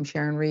day off. I'm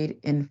Sharon Reed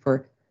in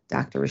for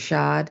Dr.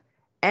 Rashad.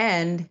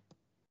 And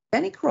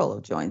Benny Carollo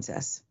joins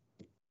us,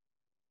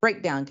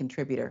 breakdown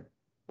contributor.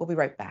 We'll be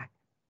right back.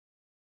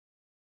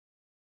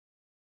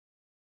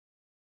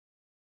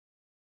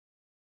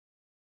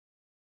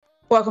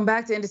 Welcome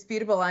back to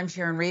Indisputable. I'm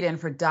Sharon Reed in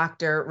for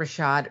Dr.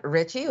 Rashad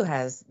Ritchie, who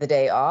has the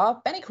day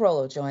off. Benny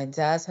Carollo joins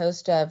us,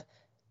 host of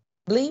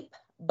Bleep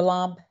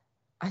Blomp.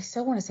 I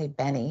still want to say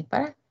Benny,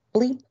 but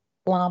Bleep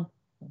Blomp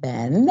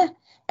Ben,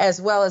 as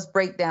well as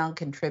breakdown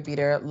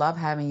contributor. Love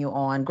having you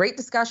on. Great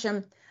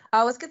discussion.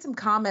 Let's get some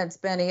comments,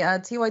 Benny.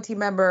 TYT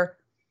member,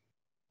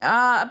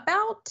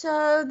 about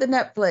the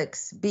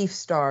Netflix beef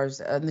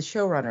stars and the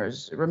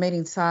showrunners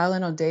remaining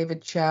silent on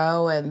David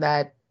Choe and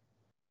that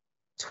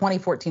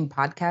 2014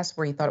 podcast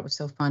where he thought it was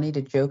so funny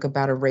to joke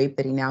about a rape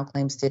that he now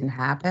claims didn't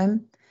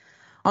happen.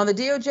 On the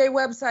DOJ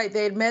website,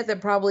 they admit that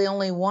probably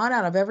only 1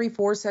 out of every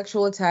 4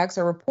 sexual attacks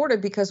are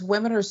reported because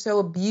women are so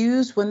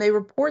abused when they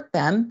report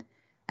them,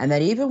 and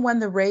that even when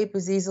the rape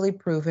is easily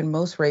proven,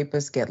 most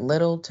rapists get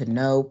little to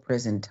no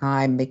prison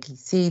time. Mickey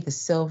C., the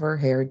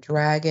silver-haired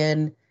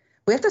dragon.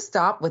 We have to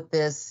stop with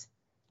this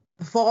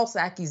false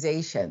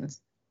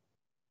accusations.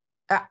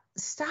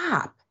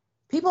 Stop.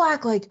 People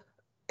act like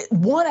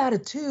 1 out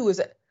of 2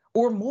 is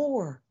or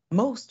more.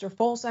 Most are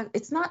false.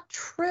 It's not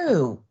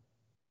true.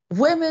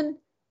 Women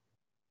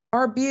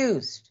are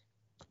abused.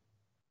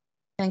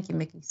 Thank you,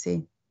 Mickey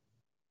C.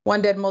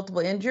 1 dead,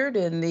 multiple injured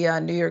in the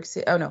New York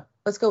City. Oh, no.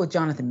 Let's go with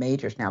Jonathan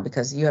Majors now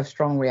because you have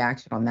strong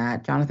reaction on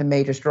that. Jonathan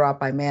Majors dropped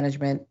by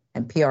management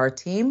and PR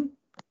team.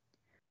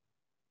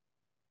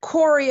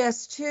 Corey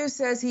S2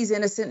 says he's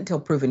innocent until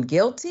proven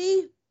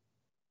guilty.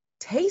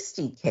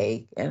 Tasty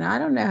cake. And I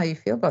don't know how you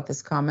feel about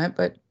this comment,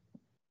 but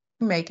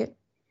make it.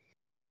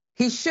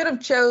 He should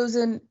have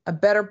chosen a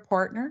better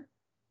partner,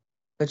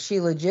 but she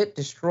legit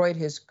destroyed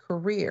his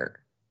career.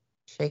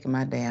 Shaking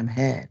my damn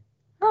head.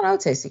 I don't know,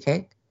 Tasty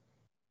Cake.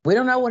 We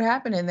don't know what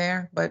happened in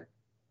there, but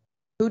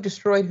who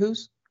destroyed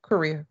whose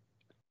career?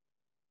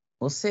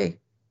 We'll see.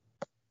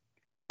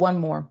 1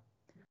 more.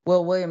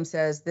 Will Williams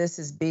says this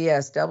is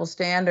BS, double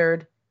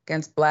standard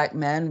against black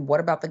men. What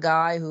about the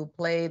guy who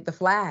played the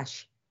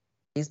Flash?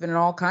 He's been in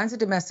all kinds of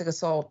domestic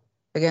assault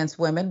against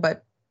women,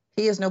 but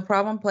he has no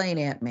problem playing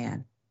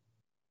Ant-Man.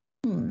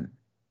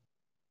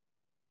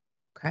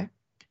 Okay.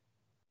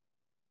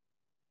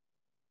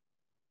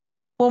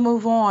 We'll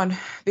move on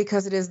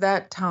because it is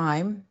that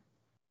time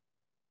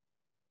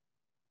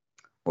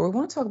where we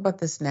want to talk about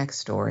this next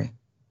story.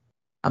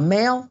 A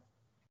male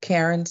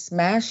Karen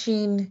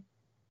smashing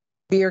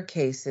beer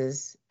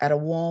cases at a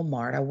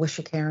Walmart. I wish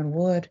a Karen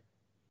would.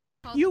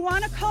 You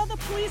want to call the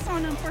police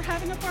on him for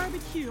having a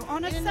barbecue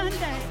on a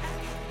Sunday.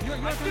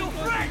 I feel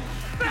free!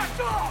 Back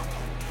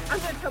off! I'm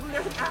going to tell them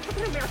there's an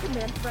African-American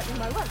man threatening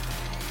my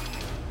life.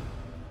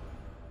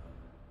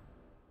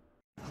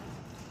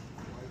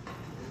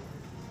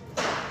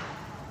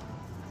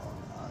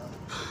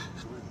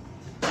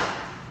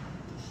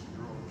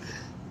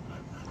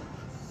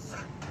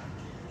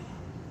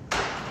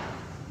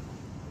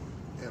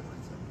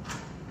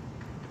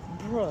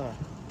 Bruh.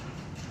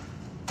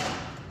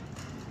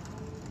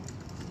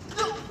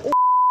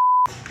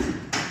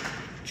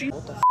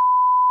 What the f?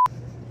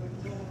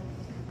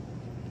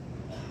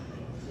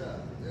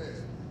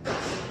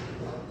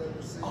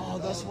 Oh,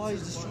 that's why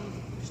he's destroying the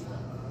bush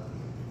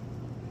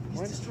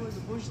light. He's destroying the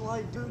bush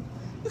light, dude.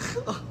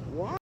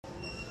 What?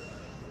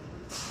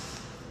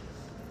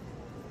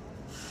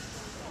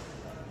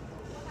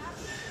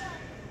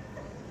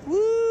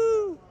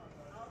 Woo!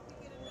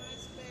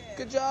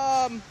 Good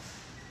job.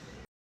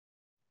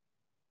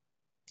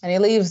 And he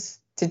leaves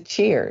to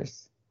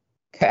cheers.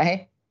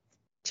 Okay?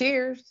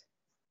 Cheers.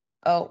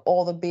 Oh,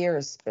 all the beer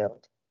is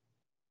spilled.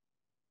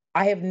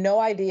 I have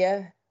no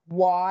idea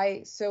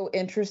why so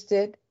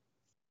interested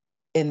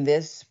in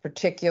this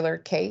particular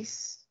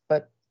case,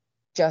 but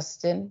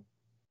Dustin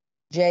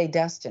D.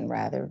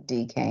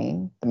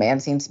 Kane, the man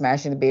seen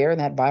smashing the beer in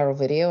that viral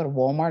video at a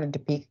Walmart in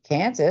Topeka,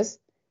 Kansas,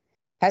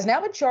 has now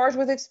been charged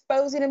with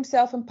exposing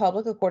himself in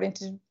public, according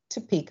to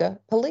Topeka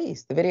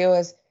police. The video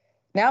has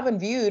now been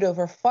viewed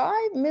over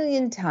 5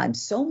 million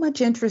times. So much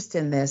interest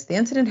in this. The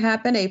incident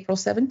happened April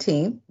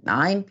 17th,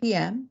 9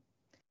 p.m.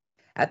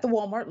 at the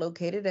Walmart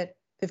located at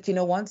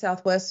 1501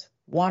 Southwest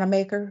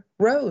Wanamaker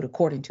Road,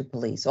 according to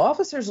police.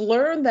 Officers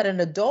learned that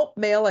an adult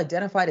male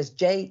identified as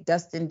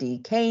Dustin D.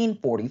 Kane,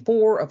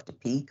 44, of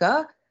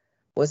Topeka,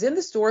 was in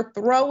the store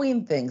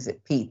throwing things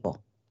at people.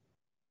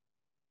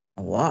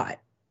 A lot.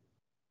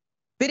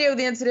 Video of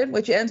the incident,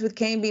 which ends with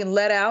Kane being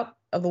let out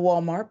of the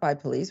Walmart by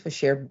police, was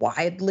shared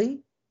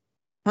widely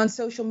on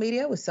social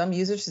media, with some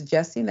users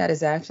suggesting that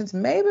his actions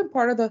may have been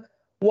part of the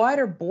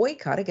wider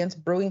boycott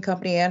against brewing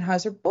company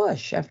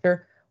Anheuser-Busch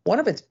after one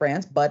of its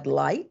brands, Bud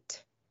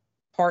Light,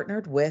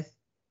 partnered with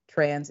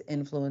trans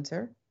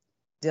influencer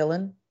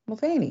Dylan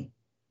Mulvaney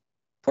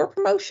for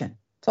promotion.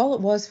 That's all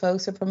it was,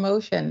 folks, a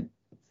promotion.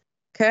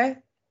 Okay?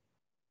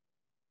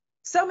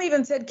 Some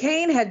even said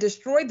Kane had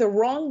destroyed the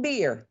wrong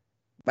beer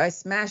by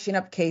smashing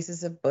up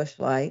cases of Busch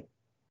Light.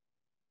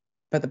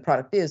 But the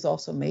product is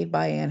also made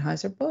by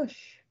Anheuser-Busch.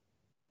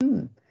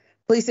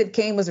 Police said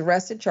Kane was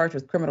arrested, charged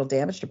with criminal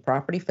damage to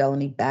property,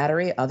 felony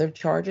battery, other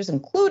charges,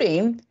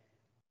 including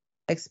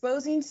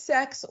exposing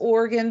sex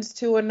organs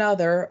to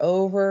another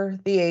over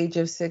the age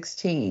of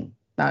 16.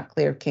 Not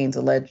clear if Kane's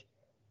alleged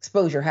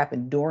exposure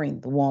happened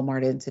during the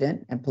Walmart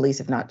incident, and police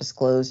have not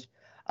disclosed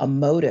a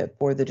motive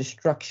for the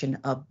destruction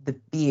of the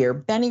beer.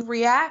 Benny,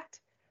 react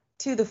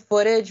to the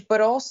footage,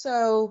 but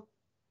also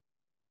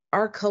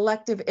our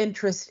collective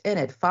interest in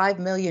it. 5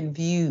 million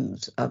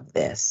views of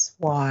this.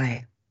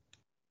 Why?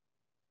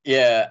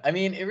 Yeah, I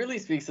mean, it really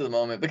speaks to the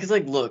moment because,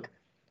 like, look,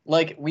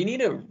 like, we need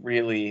to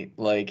really,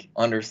 like,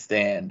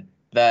 understand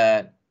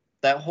that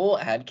that whole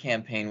ad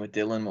campaign with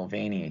Dylan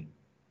Mulvaney,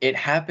 it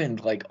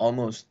happened, like,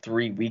 almost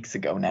 3 weeks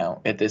ago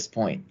now at this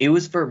point. It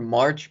was for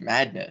March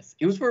Madness.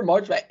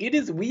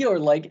 We are,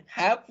 like,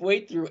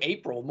 halfway through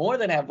April, more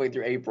than halfway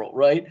through April,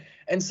 right?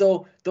 And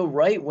so the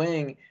right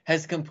wing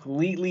has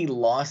completely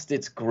lost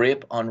its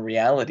grip on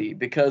reality,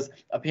 because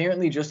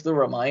apparently just the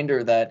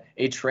reminder that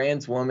a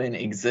trans woman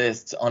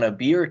exists on a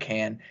beer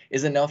can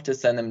is enough to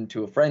send them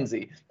into a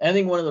frenzy. And I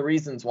think one of the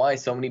reasons why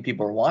so many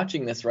people are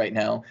watching this right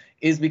now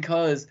is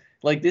because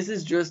like this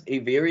is just a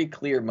very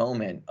clear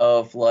moment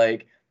of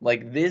like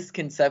this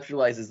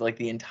conceptualizes like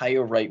the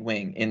entire right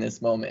wing in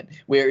this moment,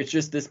 where it's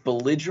just this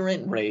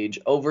belligerent rage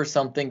over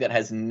something that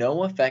has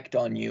no effect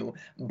on you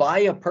by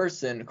a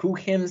person who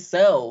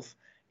himself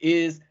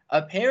is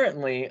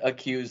apparently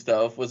accused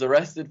of, was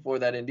arrested for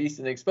that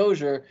indecent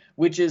exposure,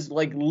 which is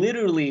like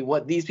literally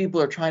what these people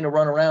are trying to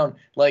run around,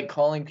 like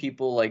calling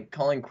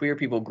queer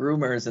people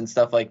groomers and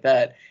stuff like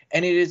that.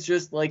 And it is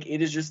just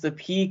the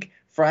peak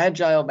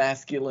fragile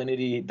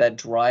masculinity that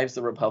drives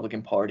the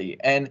Republican Party.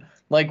 And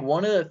like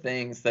one of the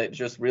things that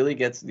just really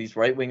gets these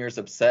right wingers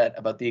upset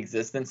about the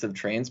existence of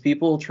trans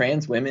people,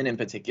 trans women in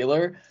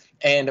particular,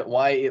 and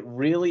why it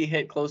really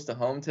hit close to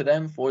home to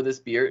them for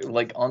this beer,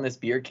 like on this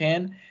beer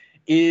can,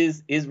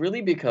 is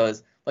really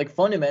because like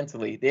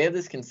fundamentally they have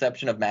this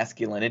conception of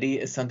masculinity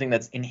as something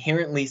that's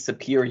inherently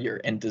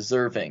superior and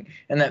deserving,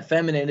 and that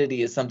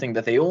femininity is something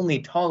that they only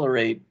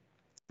tolerate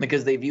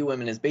because they view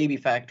women as baby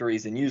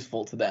factories and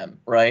useful to them,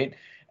 right?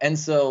 And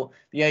so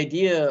the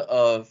idea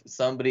of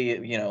somebody,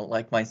 you know,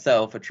 like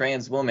myself, a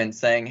trans woman,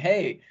 saying,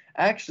 hey,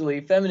 actually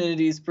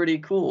femininity is pretty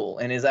cool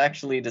and is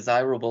actually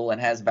desirable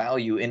and has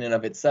value in and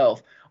of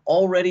itself,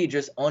 already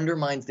just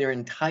undermines their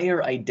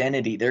entire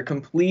identity, their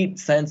complete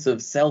sense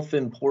of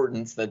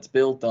self-importance that's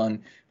built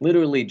on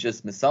literally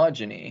just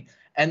misogyny.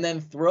 And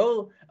then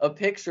throw a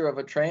picture of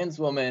a trans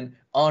woman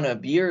on a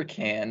beer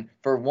can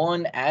for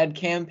one ad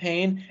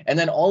campaign, and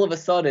then all of a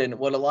sudden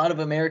what a lot of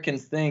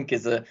Americans think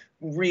is a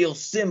real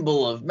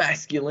symbol of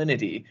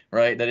masculinity,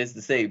 right, that is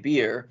to say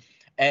beer,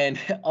 and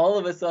all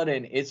of a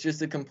sudden it's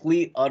just a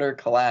complete utter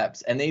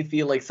collapse, and they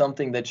feel like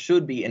something that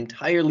should be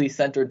entirely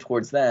centered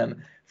towards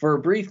them for a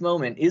brief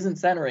moment isn't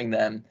centering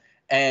them.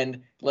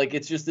 And like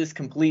it's just this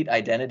complete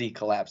identity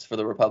collapse for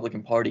the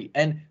Republican Party,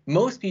 and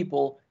most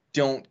people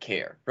don't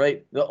care,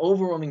 right? The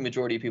overwhelming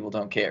majority of people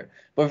don't care.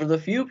 But for the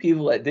few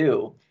people that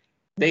do,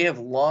 they have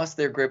lost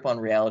their grip on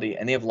reality,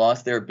 and they have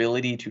lost their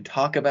ability to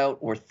talk about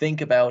or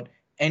think about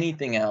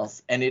anything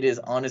else. And it is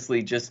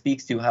honestly just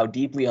speaks to how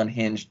deeply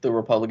unhinged the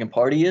Republican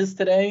Party is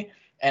today,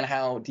 and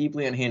how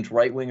deeply unhinged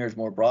right wingers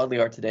more broadly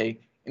are today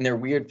in their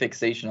weird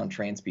fixation on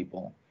trans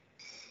people.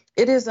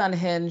 It is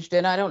unhinged,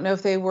 and I don't know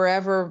if they were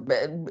ever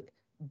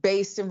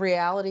based in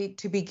reality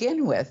to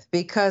begin with,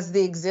 because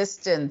the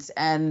existence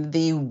and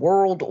the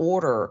world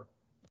order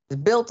is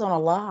built on a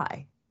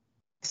lie.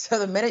 So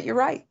the minute you're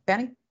right,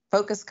 Benny,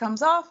 focus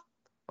comes off,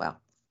 well,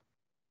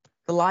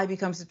 the lie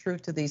becomes the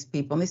truth to these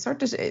people. And they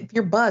start to, if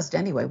you're buzzed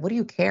anyway, what do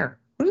you care?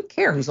 What do you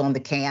care who's on the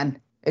can?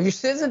 If you're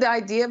sitting the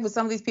idea with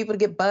some of these people to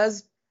get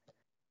buzzed,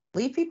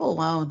 leave people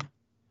alone.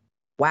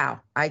 Wow,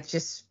 I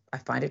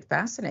find it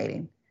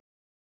fascinating.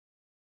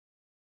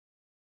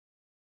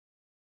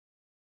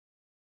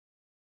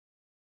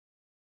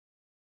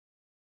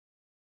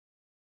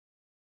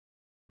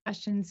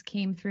 Questions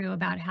came through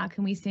about how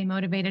can we stay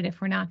motivated if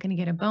we're not going to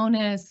get a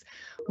bonus?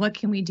 What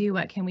can we do?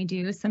 What can we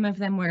do? Some of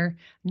them were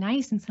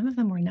nice and some of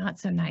them were not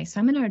so nice. So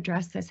I'm going to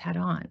address this head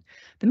on.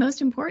 The most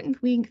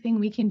important thing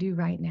we can do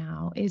right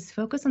now is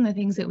focus on the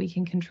things that we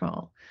can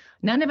control.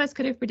 None of us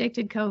could have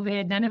predicted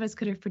COVID. None of us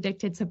could have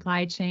predicted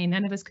supply chain.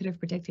 None of us could have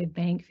predicted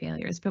bank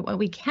failures. But what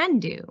we can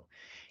do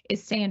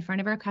is stay in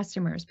front of our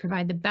customers,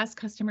 provide the best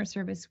customer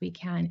service we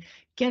can,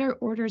 get our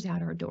orders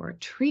out our door,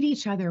 treat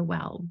each other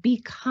well, be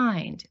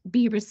kind,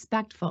 be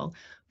respectful,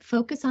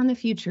 focus on the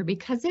future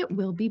because it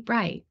will be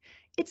bright.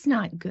 It's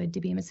not good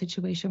to be in a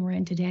situation we're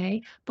in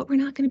today, but we're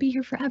not going to be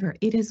here forever.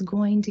 It is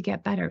going to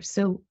get better.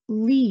 So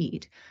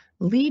lead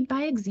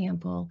by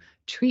example,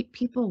 treat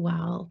people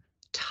well,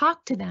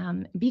 talk to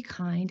them, be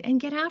kind, and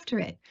get after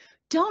it.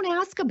 Don't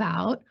ask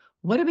about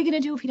what are we going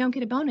to do if we don't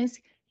get a bonus.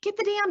 Get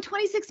the damn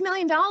 $26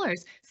 million.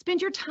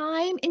 Spend your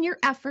time and your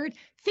effort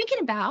thinking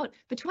about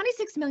the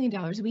 $26 million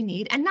we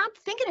need and not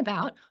thinking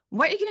about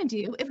what you're going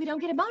to do if we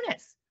don't get a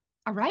bonus.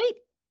 All right?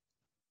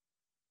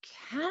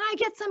 Can I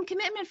get some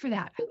commitment for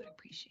that? I would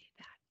appreciate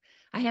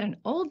that. I had an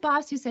old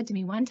boss who said to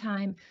me one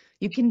time,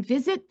 you can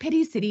visit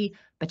Pity City,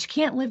 but you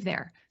can't live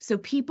there. So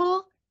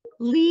people,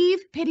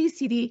 leave Pity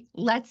City.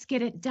 Let's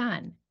get it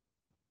done.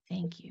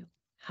 Thank you.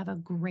 Have a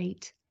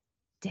great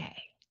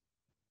day.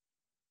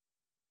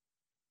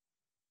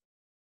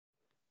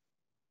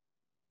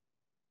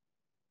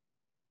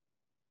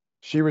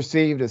 She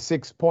received a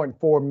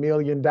 $6.4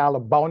 million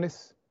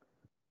bonus,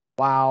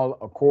 while,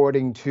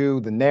 according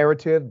to the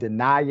narrative,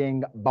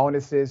 denying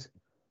bonuses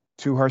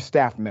to her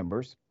staff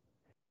members.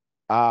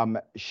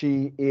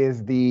 She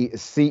is the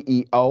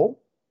CEO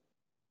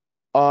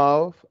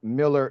of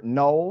Miller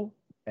Knoll,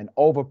 an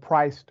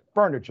overpriced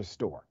furniture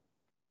store.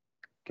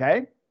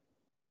 Okay?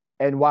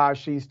 And while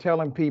she's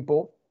telling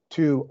people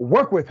to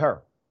work with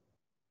her,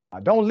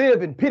 don't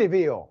live in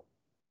Pittyville,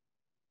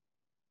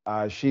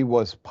 she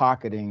was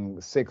pocketing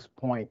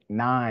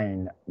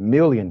 $6.9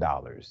 million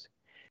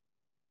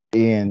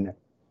in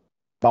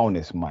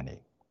bonus money.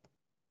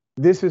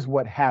 This is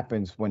what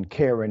happens when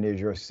Karen is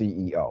your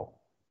CEO.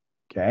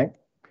 Okay.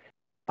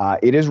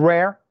 It is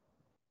rare,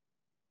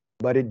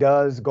 but it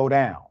does go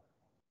down.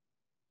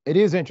 It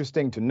is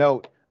interesting to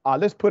note.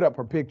 Let's put up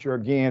her picture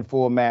again,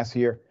 full mass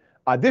here.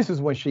 This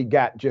is when she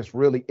got just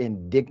really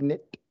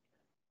indignant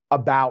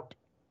about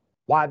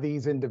why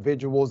these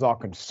individuals are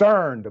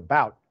concerned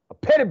about a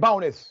petty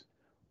bonus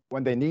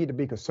when they need to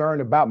be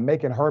concerned about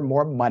making her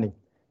more money.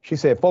 She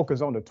said,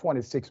 focus on the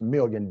 $26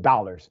 million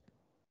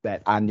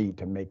that I need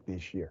to make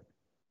this year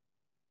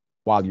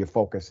while you're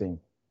focusing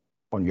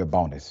on your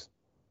bonus.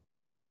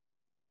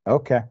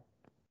 Okay.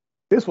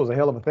 This was a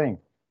hell of a thing.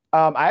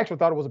 I actually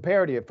thought it was a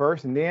parody at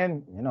first, and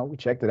then, we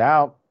checked it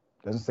out.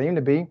 Doesn't seem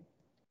to be.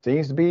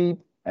 Seems to be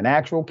an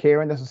actual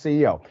Karen that's a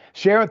CEO.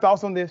 Sharon,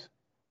 thoughts on this?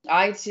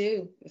 I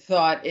too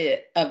thought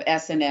it of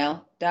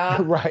SNL,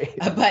 Doc. Right.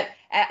 But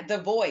at The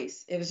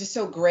Voice, it was just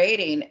so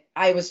grating.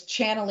 I was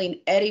channeling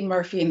Eddie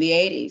Murphy in the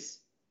 80s,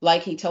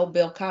 like he told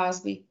Bill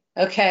Cosby.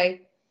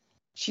 Okay.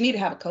 She need to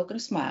have a Coke and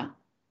a smile.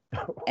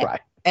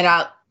 Right.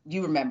 And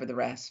you remember the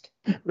rest.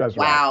 That's right.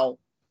 Wow.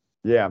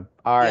 Yeah.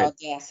 All right.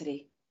 The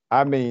audacity.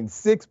 I mean,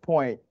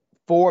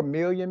 6.4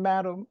 million,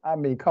 madam. I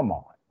mean, come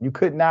on. You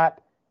could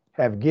not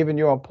have given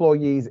your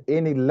employees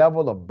any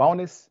level of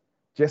bonus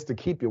just to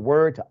keep your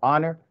word, to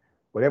honor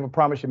whatever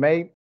promise you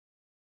made.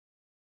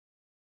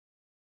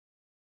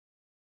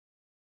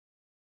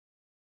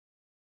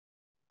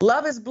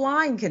 Love is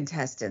Blind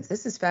contestants,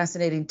 this is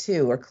fascinating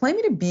too, are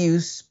claiming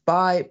abuse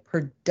by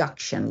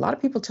production. A lot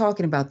of people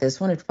talking about this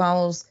one. It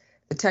follows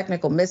the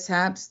technical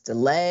mishaps,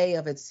 delay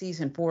of its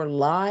season 4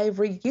 live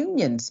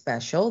reunion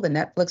special. The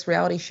Netflix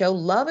reality show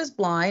Love is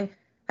Blind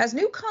has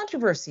new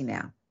controversy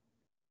now.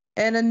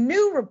 In a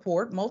new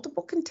report,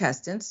 multiple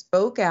contestants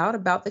spoke out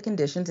about the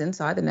conditions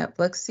inside the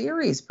Netflix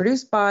series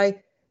produced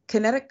by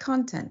Kinetic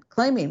Content,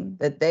 claiming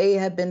that they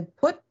had been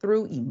put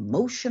through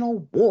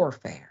emotional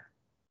warfare.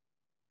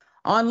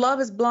 On Love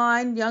is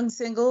Blind, young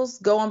singles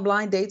go on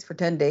blind dates for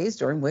 10 days,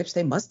 during which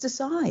they must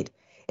decide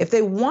if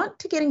they want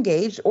to get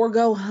engaged or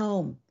go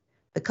home.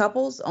 The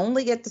couples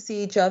only get to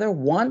see each other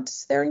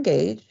once they're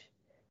engaged.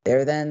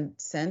 They're then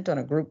sent on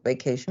a group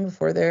vacation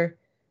before they're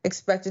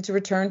expected to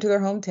return to their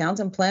hometowns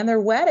and plan their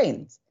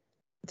weddings.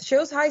 The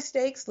show's high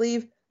stakes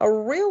leave a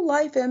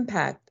real-life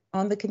impact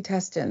on the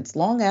contestants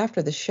long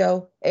after the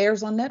show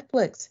airs on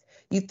Netflix.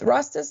 You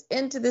thrust us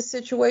into this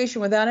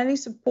situation without any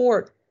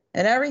support,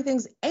 and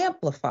everything's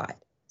amplified.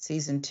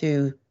 Season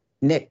 2,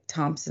 Nick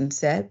Thompson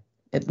said,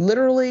 it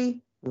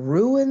literally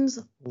ruins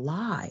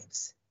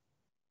lives.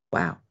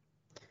 Wow.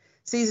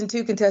 Season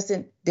 2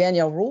 contestant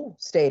Danielle Rule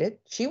stated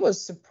she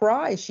was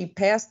surprised she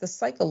passed the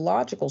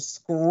psychological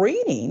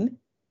screening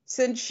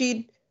since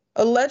she'd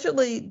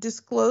allegedly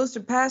disclosed a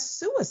past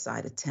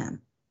suicide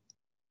attempt.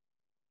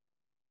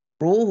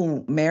 Rule,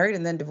 who married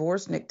and then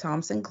divorced Nick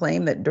Thompson,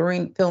 claimed that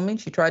during filming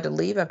she tried to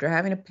leave after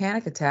having a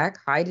panic attack,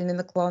 hiding in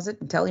the closet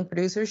and telling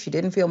producers she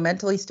didn't feel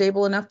mentally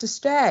stable enough to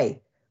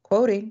stay.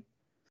 Quoting,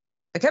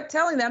 I kept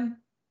telling them,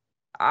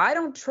 I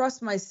don't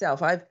trust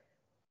myself. I've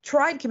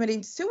tried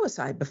committing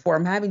suicide before.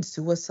 I'm having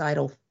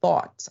suicidal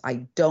thoughts.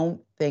 I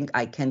don't think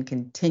I can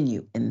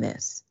continue in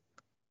this.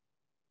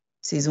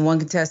 Season 1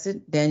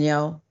 contestant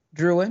Danielle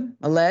Druin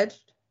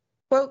alleged,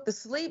 quote, the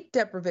sleep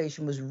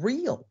deprivation was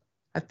real.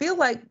 I feel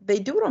like they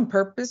do it on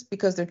purpose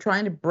because they're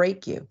trying to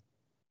break you.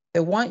 They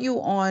want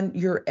you on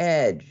your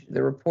edge.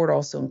 The report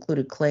also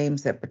included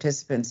claims that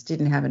participants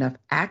didn't have enough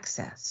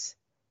access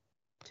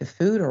to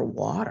food or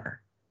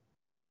water.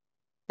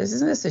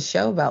 Isn't this a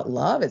show about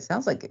love? It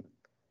sounds like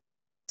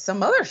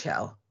some other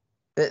show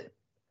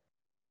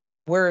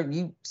where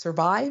you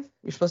survive.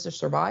 You're supposed to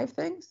survive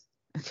things.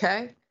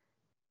 Okay.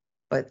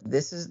 But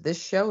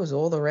this show is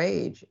all the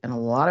rage, and a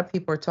lot of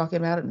people are talking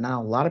about it, and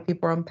now a lot of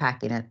people are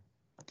unpacking it.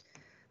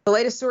 The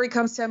latest story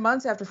comes 10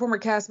 months after former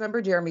cast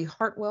member Jeremy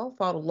Hartwell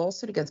filed a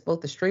lawsuit against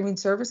both the streaming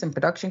service and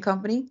production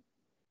company.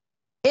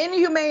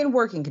 Inhumane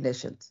working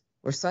conditions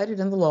were cited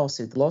in the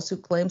lawsuit. The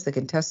lawsuit claims the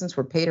contestants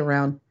were paid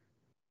around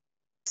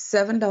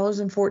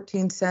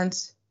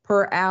 $7.14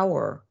 per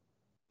hour,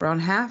 around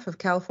half of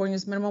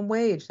California's minimum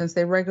wage, since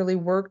they regularly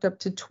worked up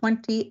to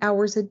 20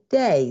 hours a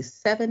day,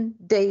 7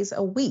 days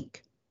a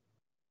week.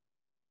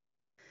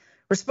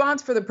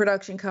 Response for the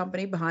production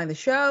company behind the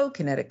show,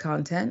 Kinetic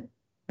Content,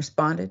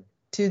 responded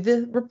to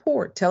the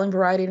report, telling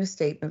Variety in a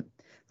statement,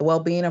 the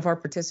well-being of our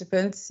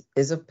participants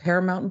is of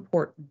paramount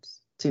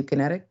importance to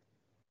Kinetic.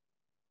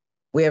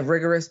 We have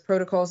rigorous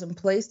protocols in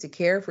place to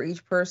care for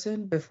each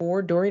person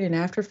before, during, and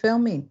after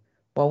filming.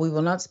 While we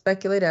will not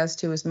speculate as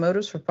to his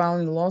motives for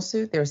filing the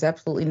lawsuit, there is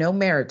absolutely no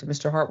merit to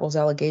Mr. Hartwell's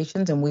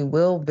allegations, and we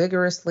will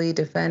vigorously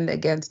defend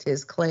against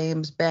his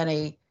claims.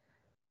 Benny,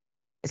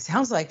 it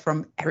sounds like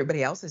from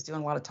everybody else is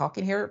doing a lot of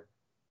talking here,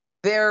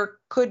 there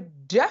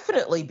could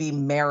definitely be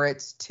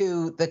merits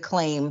to the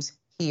claims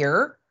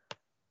here.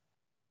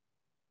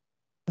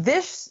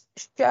 This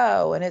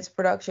show and its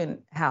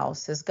production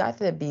house has got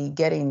to be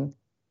getting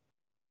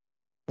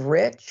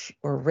rich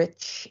or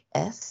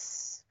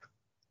rich-s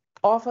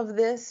off of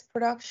this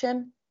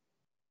production.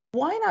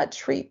 Why not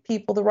treat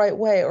people the right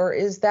way? Or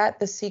is that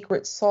the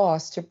secret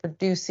sauce to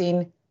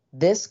producing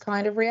this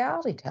kind of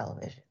reality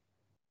television?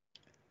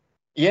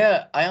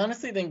 Yeah, I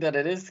honestly think that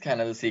it is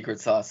kind of the secret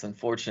sauce,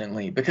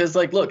 unfortunately, because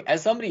like, look,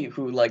 as somebody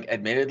who like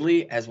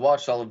admittedly has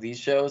watched all of these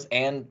shows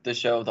and the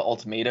show The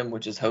Ultimatum,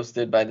 which is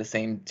hosted by the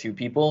same two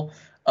people,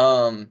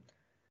 um,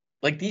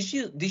 like these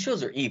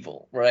shows are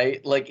evil,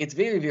 right? Like it's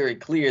very, very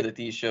clear that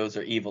these shows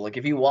are evil. Like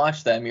if you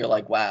watch them, you're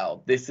like,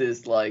 wow, this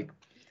is like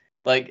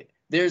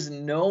there's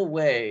no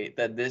way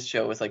that this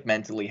show is like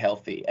mentally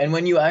healthy. And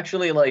when you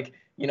actually like,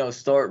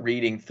 start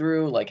reading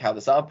through like how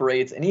this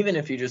operates, and even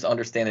if you just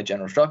understand the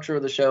general structure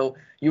of the show,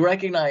 you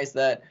recognize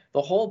that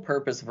the whole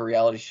purpose of a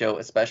reality show,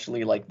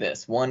 especially like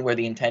this, one where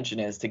the intention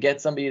is to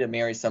get somebody to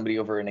marry somebody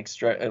over an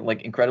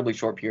incredibly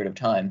short period of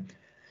time,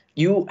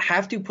 you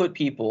have to put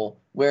people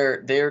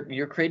where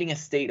you're creating a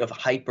state of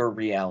hyper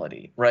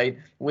reality, right?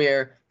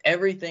 Where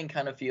everything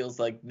kind of feels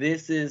like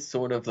this is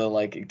sort of the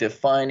like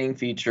defining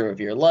feature of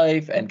your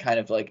life and kind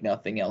of like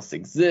nothing else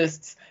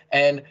exists.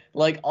 And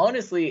like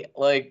honestly,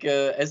 like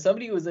as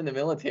somebody who was in the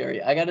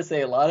military, I got to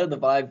say a lot of the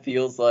vibe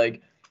feels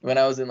like when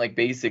I was in like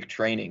basic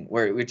training,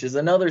 which is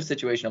another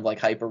situation of like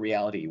hyper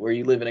reality, where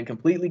you live in a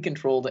completely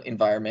controlled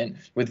environment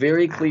with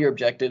very clear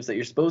objectives that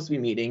you're supposed to be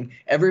meeting.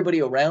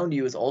 Everybody around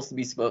you is also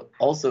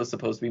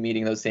supposed to be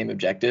meeting those same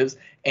objectives,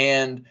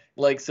 and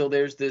like so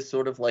there's this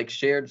sort of like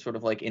shared sort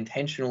of like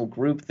intentional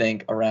group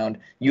think around,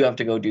 you have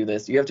to go do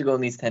this, you have to go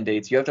on these 10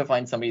 dates, you have to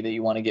find somebody that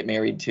you want to get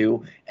married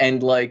to,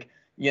 and like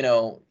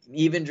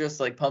even just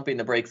like pumping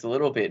the brakes a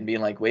little bit and being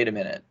like, wait a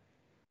minute,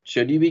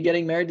 should you be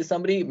getting married to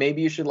somebody?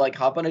 Maybe you should like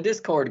hop on a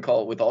Discord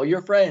call with all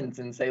your friends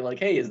and say like,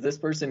 hey, is this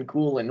person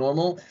cool and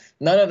normal?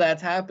 None of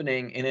that's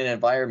happening in an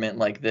environment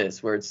like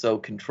this where it's so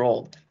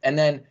controlled. And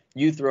then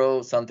you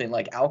throw something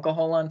like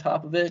alcohol on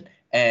top of it,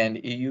 and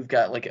you've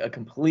got like a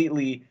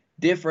completely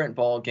different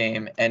ball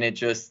game. And it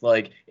just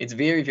like, it's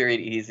very, very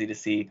easy to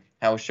see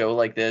how a show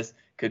like this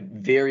could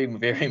very,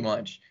 very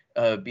much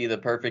be the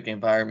perfect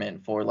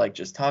environment for like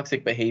just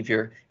toxic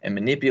behavior and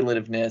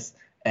manipulativeness,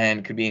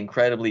 and could be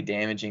incredibly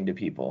damaging to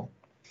people.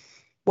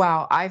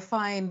 Wow, I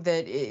find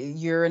that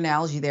your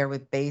analogy there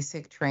with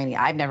basic training,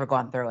 I've never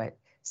gone through it.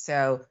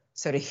 So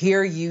to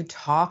hear you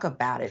talk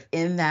about it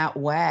in that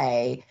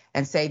way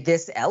and say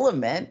this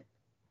element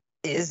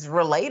is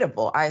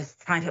relatable, I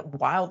find it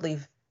wildly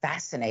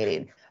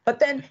fascinating. But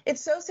then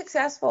it's so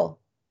successful.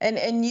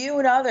 And you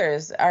and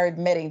others are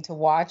admitting to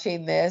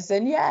watching this.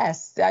 And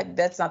yes,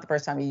 that's not the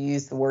first time you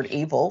use the word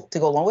evil to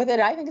go along with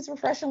it. I think it's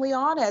refreshingly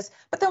honest.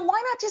 But then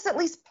why not just at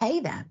least pay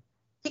them?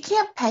 You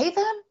can't pay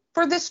them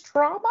for this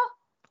trauma?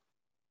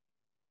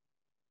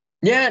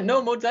 Yeah,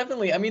 no, most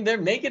definitely. I mean, they're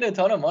making a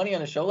ton of money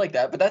on a show like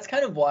that, but that's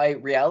kind of why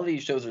reality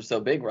shows are so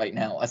big right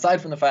now.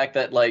 Aside from the fact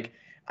that, like,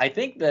 I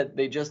think that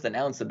they just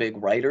announced a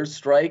big writers'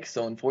 strike,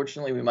 so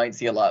unfortunately, we might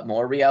see a lot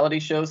more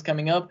reality shows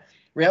coming up.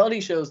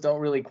 Reality shows don't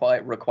really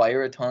quite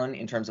require a ton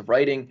in terms of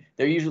writing.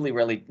 They're usually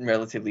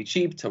relatively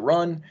cheap to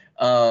run,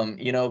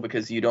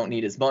 because you don't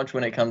need as much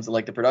when it comes to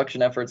like the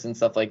production efforts and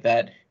stuff like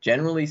that,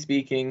 generally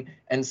speaking.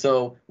 And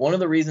so one of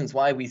the reasons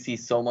why we see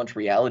so much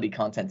reality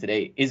content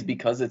today is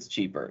because it's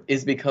cheaper,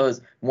 is because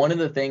one of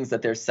the things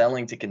that they're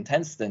selling to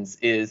contestants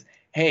is,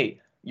 hey,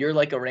 you're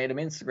like a random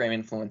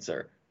Instagram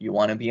influencer. You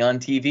want to be on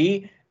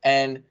TV?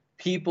 And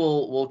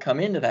people will come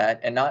into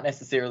that and not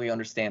necessarily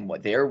understand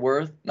what they're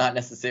worth, not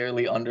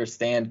necessarily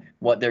understand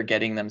what they're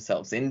getting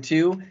themselves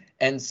into.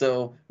 And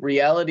so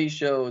reality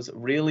shows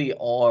really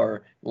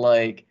are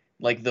like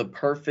the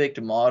perfect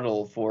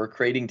model for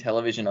creating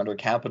television under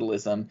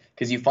capitalism,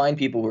 because you find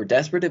people who are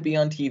desperate to be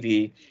on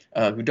TV,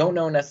 who don't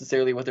know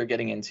necessarily what they're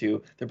getting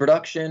into. The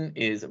production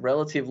is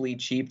relatively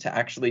cheap to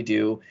actually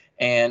do.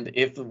 And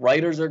if the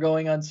writers are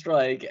going on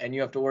strike and you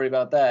have to worry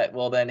about that,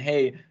 well then,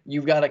 hey,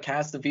 you've got a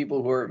cast of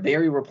people who are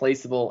very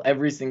replaceable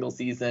every single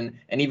season,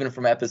 and even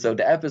from episode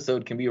to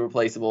episode can be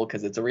replaceable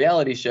because it's a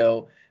reality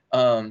show.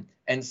 And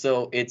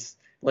so it's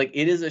like,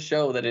 it is a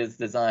show that is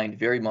designed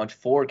very much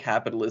for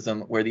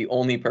capitalism, where the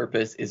only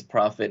purpose is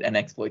profit and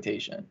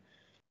exploitation.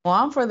 Well,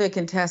 I'm for the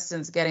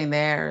contestants getting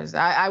theirs.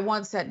 I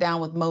once sat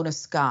down with Mona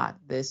Scott,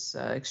 this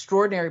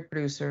extraordinary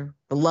producer,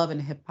 the Love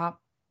and Hip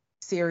Hop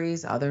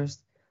series, others.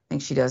 I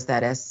think she does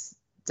that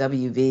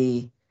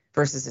SWV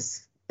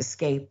versus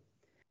Escape.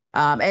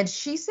 And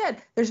she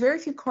said there's very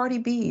few Cardi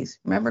B's.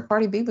 Remember,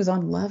 Cardi B was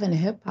on Love and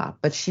Hip Hop,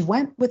 but she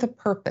went with a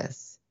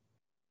purpose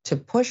to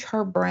push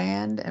her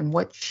brand and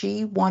what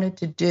she wanted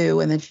to do,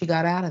 and then she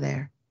got out of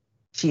there.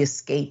 She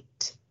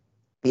escaped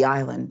the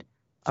island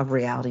of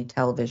reality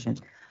television.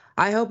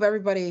 I hope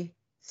everybody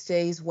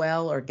stays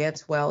well or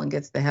gets well and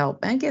gets the help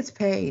and gets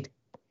paid.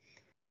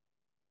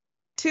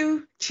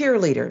 2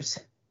 cheerleaders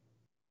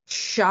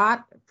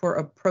shot for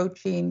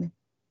approaching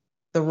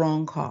the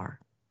wrong car.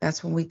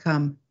 That's when we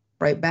come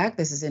right back.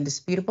 This is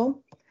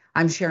Indisputable.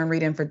 I'm Sharon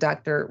Reed in for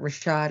Dr.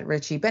 Rashad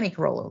Ritchie. Benny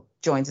Carollo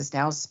joins us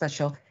now as a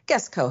special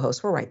guest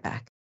co-host. We're right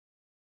back.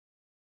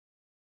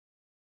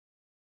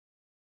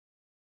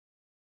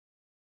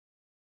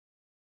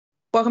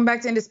 Welcome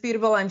back to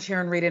Indisputable. I'm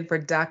Sharon Reed in for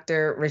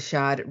Dr.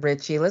 Rashad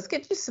Ritchie. Let's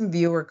get you some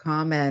viewer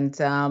comment.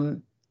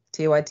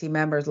 TYT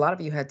members, a lot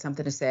of you had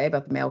something to say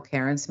about the male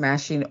Karen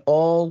smashing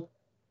all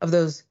of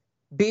those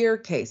beer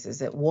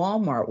cases at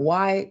Walmart.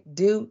 Why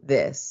do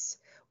this?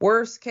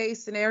 Worst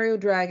case scenario,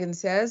 Dragon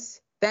says,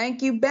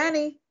 thank you,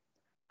 Benny.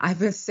 I've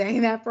been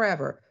saying that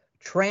forever.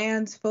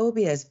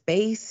 Transphobia is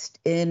based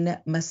in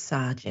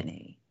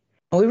misogyny.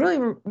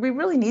 Well, we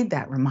really need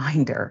that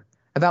reminder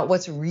about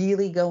what's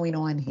really going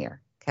on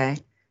here, okay?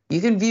 You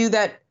can view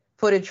that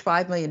footage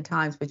 5 million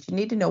times, but you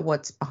need to know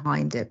what's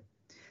behind it.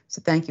 So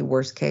thank you,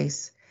 worst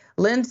case.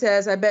 Lynn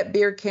says, I bet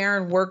Beer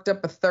Karen worked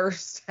up a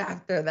thirst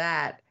after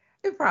that.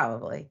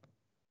 Probably.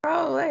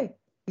 You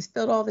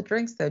spilled all the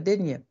drinks, though,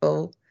 didn't you,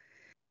 fool?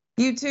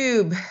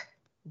 YouTube,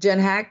 Jen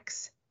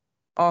Hacks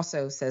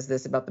also says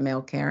this about the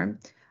male Karen.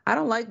 I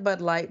don't like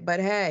Bud Light,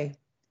 but hey,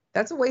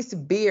 that's a waste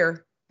of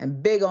beer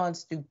and big on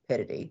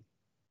stupidity.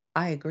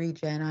 I agree,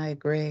 Jen, I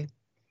agree.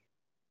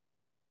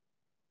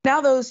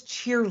 Now those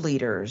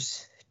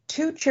cheerleaders,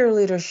 2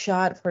 cheerleaders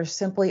shot for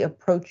simply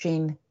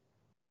approaching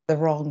the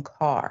wrong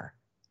car.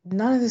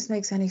 None of this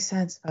makes any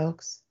sense,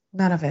 folks.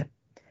 None of it.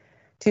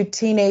 2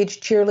 teenage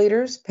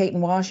cheerleaders, Peyton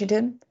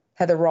Washington,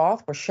 Heather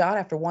Roth, were shot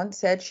after one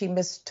said she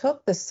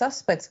mistook the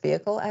suspect's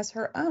vehicle as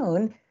her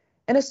own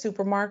in a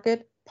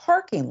supermarket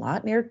parking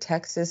lot near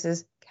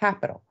Texas's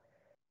capital.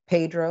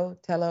 Pedro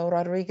Tello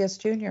Rodriguez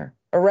Jr.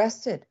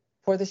 arrested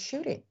for the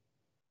shooting.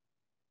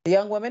 The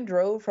young women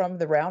drove from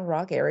the Round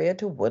Rock area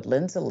to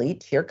Woodlands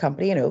Elite Cheer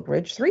Company in Oak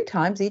Ridge 3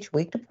 times each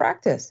week to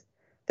practice.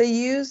 They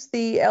used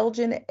the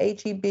Elgin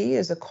HEB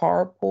as a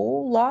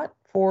carpool lot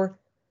for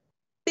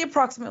the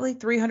approximately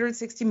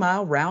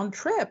 360-mile round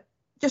trip.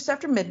 Just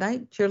after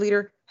midnight,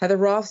 cheerleader Heather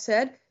Roth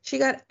said she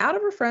got out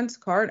of her friend's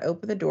car and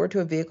opened the door to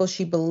a vehicle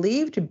she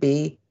believed to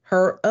be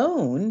her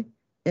own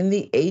in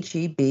the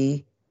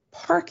HEB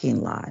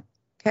parking lot.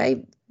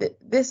 Okay,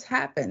 this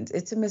happens.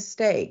 It's a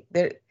mistake.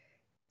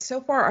 So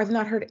far, I've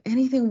not heard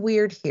anything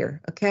weird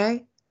here,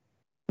 okay?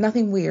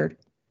 Nothing weird.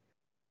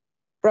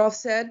 Roth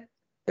said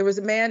there was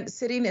a man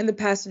sitting in the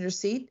passenger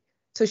seat,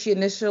 so she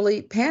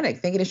initially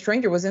panicked, thinking a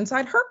stranger was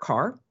inside her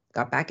car,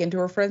 got back into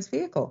her friend's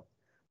vehicle.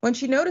 When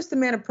she noticed the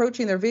man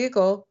approaching their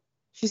vehicle,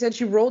 she said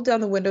she rolled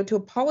down the window to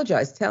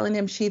apologize, telling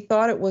him she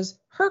thought it was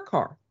her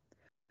car.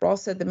 Roth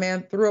said the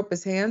man threw up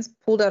his hands,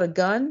 pulled out a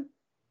gun,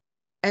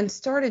 and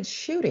started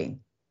shooting.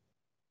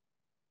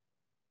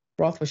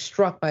 Roth was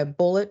struck by a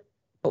bullet,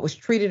 but was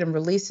treated and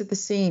released at the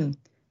scene.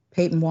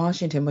 Peyton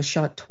Washington was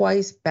shot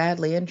twice,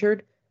 badly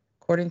injured,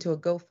 according to a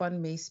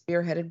GoFundMe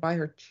spearheaded by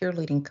her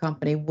cheerleading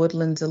company,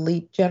 Woodlands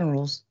Elite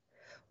Generals.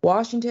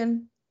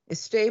 Washington is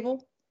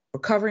stable,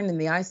 recovering in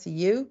the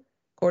ICU,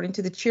 according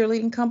to the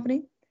cheerleading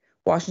company.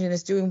 Washington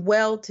is doing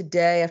well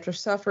today after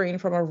suffering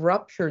from a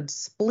ruptured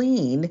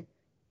spleen,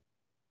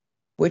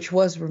 which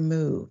was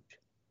removed.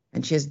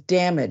 And she has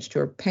damage to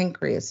her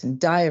pancreas and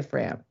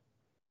diaphragm.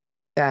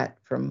 That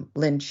from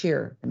Lynn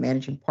Cheer, the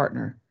managing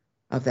partner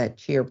of that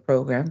cheer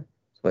program.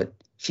 That's what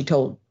she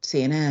told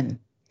CNN.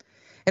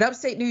 In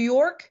upstate New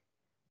York,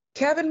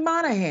 Kevin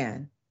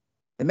Monahan,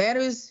 the man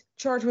who's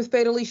charged with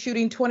fatally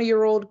shooting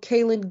 20-year-old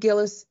Kaylin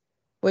Gillis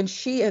when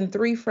she and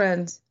 3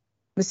 friends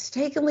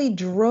mistakenly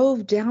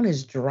drove down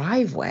his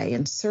driveway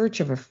in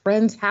search of a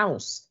friend's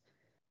house.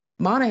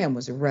 Monahan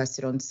was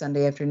arrested on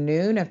Sunday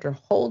afternoon after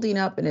holding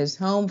up in his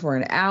home for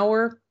an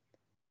hour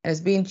and is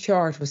being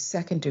charged with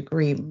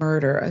second-degree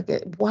murder.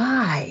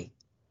 Why?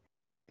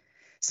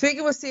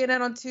 Speaking with CNN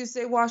on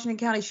Tuesday, Washington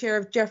County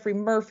Sheriff Jeffrey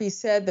Murphy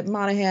said that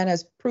Monahan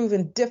has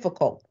proven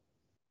difficult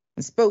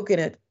and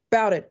spoken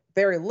about it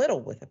very little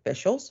with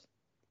officials.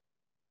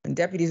 When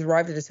deputies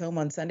arrived at his home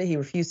on Sunday, he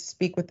refused to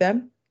speak with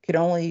them, could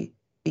only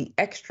be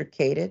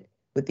extricated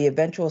with the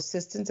eventual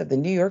assistance of the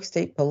New York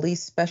State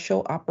Police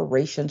Special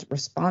Operations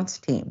Response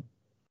Team.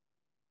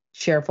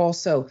 Sheriff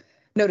also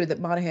noted that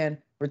Monahan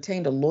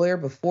retained a lawyer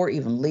before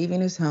even leaving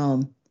his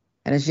home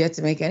and has yet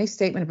to make any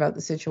statement about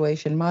the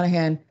situation.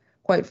 Monahan,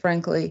 quite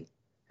frankly,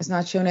 has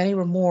not shown any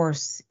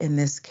remorse in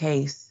this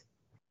case.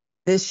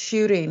 This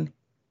shooting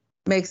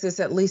makes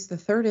this at least the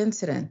 3rd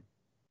incident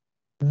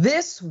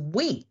this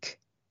week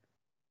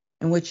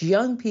in which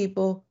young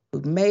people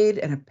who made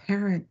an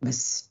apparent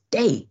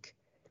mistake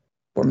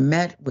were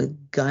met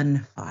with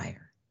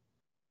gunfire.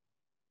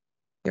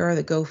 Here are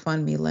the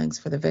GoFundMe links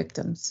for the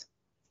victims.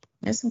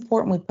 It's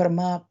important we put them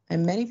up,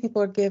 and many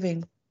people are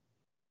giving.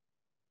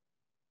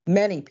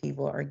 Many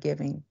people are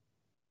giving.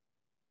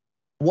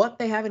 What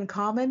they have in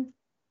common?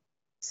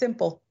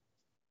 Simple.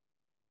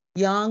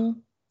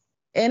 Young,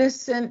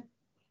 innocent,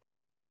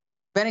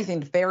 if anything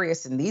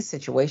nefarious in these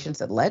situations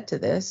that led to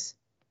this,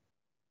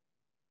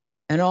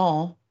 and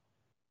all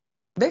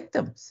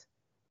victims.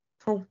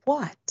 For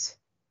what?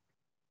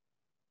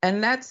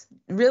 And that's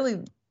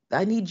really,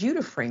 I need you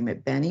to frame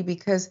it, Benny,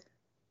 because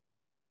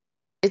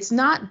it's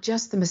not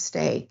just the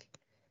mistake.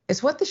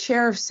 It's what the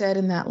sheriff said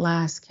in that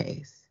last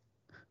case.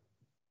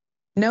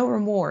 No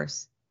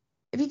remorse.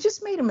 If you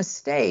just made a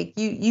mistake,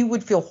 you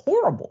would feel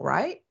horrible,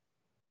 right?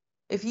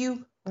 If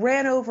you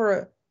ran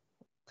over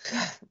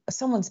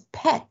someone's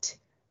pet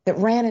that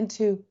ran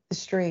into the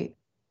street.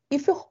 You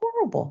feel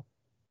horrible.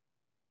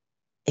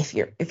 If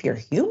you're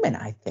human,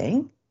 I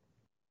think.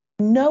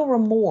 No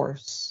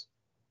remorse.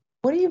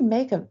 What do you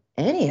make of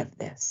any of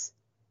this?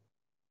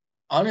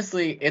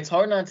 Honestly, it's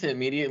hard not to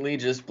immediately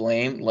just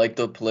blame like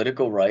the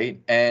political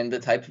right and the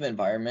type of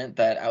environment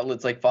that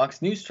outlets like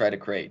Fox News try to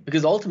create.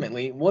 Because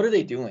ultimately, what are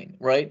they doing,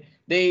 right?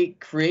 They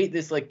create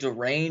this like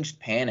deranged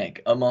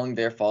panic among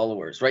their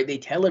followers, right? They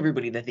tell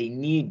everybody that they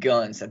need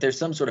guns, that there's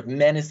some sort of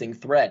menacing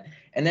threat.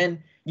 And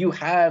then you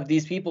have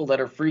these people that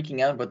are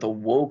freaking out about the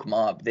woke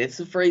mob. That's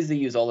a phrase they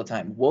use all the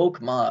time,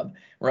 woke mob,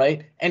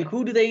 right? And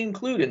who do they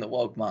include in the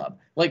woke mob?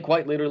 Like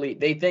quite literally,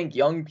 they think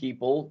young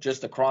people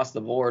just across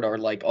the board are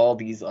like all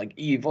these like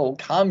evil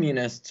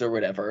communists or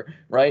whatever,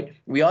 right?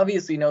 We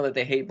obviously know that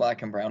they hate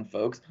black and brown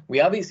folks. We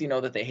obviously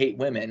know that they hate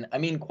women. I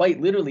mean, quite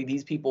literally,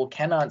 these people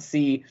cannot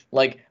see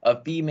like a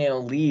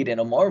female lead in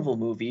a Marvel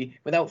movie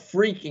without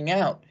freaking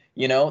out.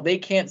 You know, they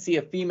can't see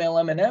a female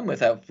Eminem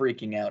without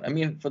freaking out. I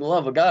mean, for the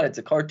love of God, it's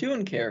a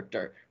cartoon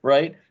character,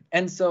 right?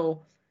 And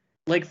so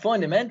like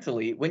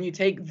fundamentally, when you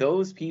take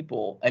those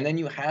people and then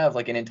you have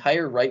like an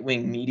entire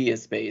right-wing media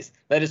space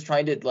that is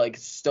trying to like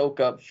stoke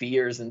up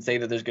fears and say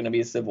that there's going to be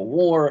a civil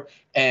war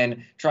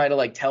and try to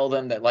like tell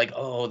them that like,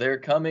 oh, they're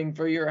coming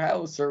for your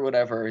house or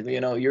whatever,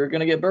 you know, you're going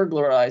to get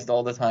burglarized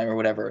all the time or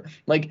whatever.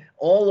 Like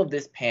all of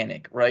this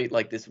panic, right?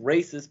 Like this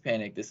racist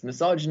panic, this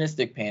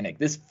misogynistic panic,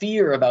 this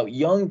fear about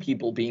young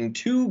people being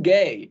too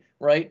gay,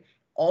 right?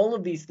 All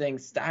of these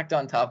things stacked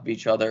on top of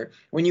each other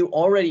when you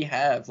already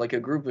have like a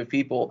group of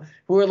people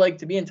who are like,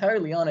 to be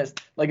entirely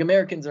honest, like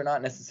Americans are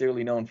not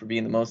necessarily known for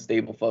being the most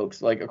stable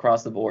folks like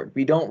across the board.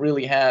 We don't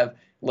really have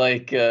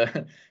like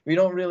a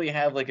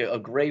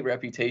great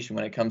reputation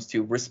when it comes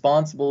to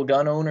responsible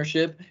gun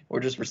ownership or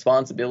just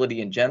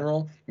responsibility in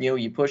general. You know,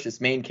 you push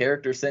this main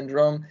character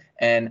syndrome,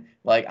 and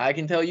like I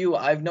can tell you,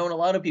 I've known a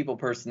lot of people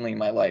personally in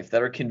my life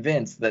that are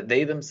convinced that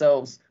they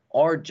themselves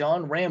are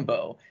John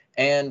Rambo.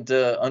 And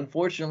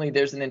unfortunately,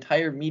 there's an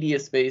entire media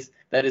space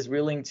that is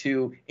willing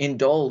to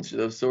indulge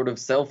those sort of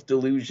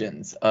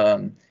self-delusions.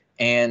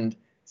 And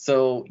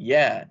so,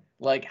 yeah,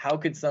 like how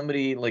could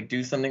somebody like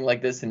do something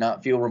like this and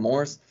not feel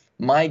remorse?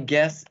 My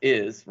guess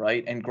is,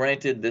 right, and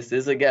granted, this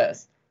is a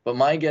guess, but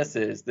my guess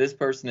is this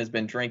person has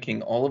been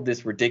drinking all of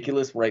this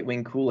ridiculous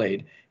right-wing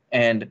Kool-Aid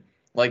and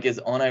like is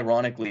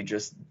unironically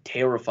just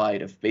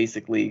terrified of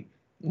basically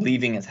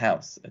leaving his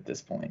house at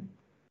this point.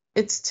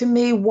 It's to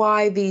me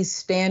why these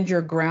stand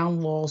your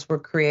ground laws were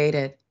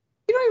created.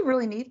 You don't even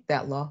really need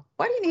that law.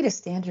 Why do you need a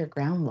stand your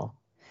ground law?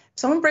 If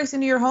someone breaks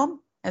into your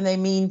home and they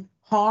mean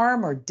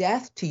harm or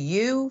death to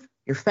you,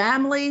 your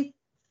family,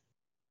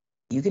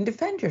 you can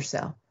defend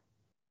yourself.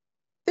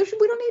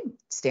 We don't need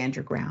stand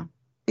your ground.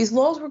 These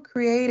laws were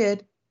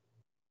created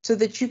so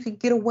that you could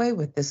get away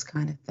with this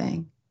kind of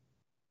thing,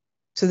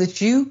 so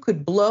that you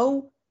could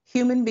blow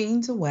human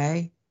beings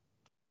away,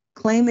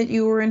 claim that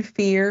you were in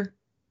fear.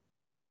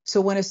 So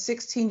when a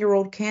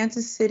 16-year-old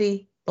Kansas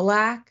City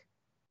black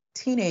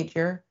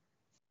teenager,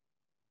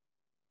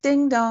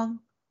 ding dong,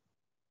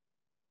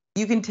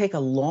 you can take a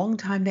long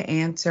time to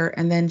answer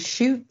and then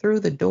shoot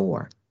through the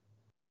door.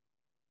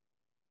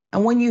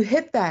 And when you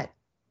hit that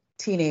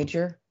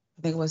teenager,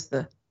 I think it was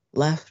the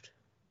left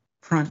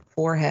front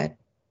forehead,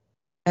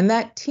 and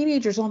that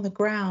teenager's on the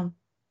ground,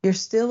 you're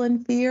still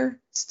in fear,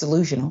 it's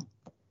delusional,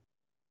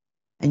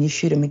 and you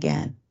shoot him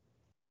again.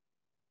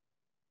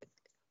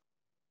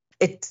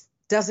 It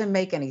doesn't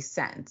make any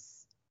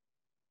sense,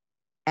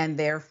 and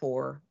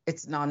therefore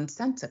it's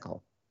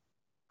nonsensical.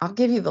 I'll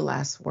give you the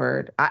last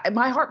word.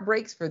 My heart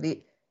breaks for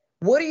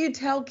what do you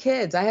tell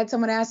kids? I had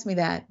someone ask me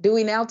that. Do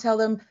we now tell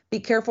them, be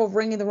careful of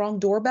ringing the wrong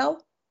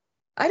doorbell?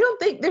 I don't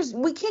think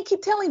we can't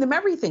keep telling them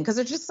everything because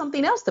there's just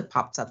something else that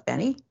pops up,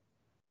 Benny.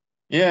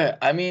 Yeah,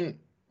 I mean,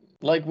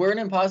 like we're in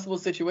an impossible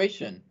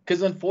situation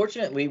because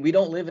unfortunately we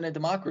don't live in a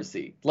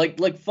democracy.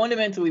 Like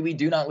fundamentally we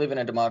do not live in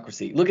a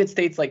democracy. Look at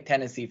states like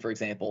Tennessee, for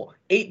example.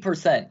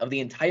 8% of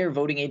the entire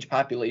voting age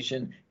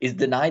population is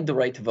denied the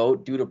right to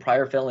vote due to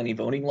prior felony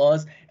voting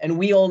laws, and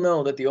we all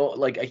know that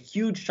like a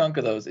huge chunk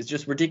of those is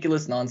just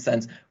ridiculous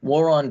nonsense,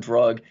 war on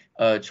drug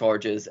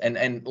charges,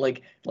 and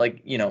like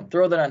you know,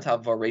 throw that on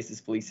top of our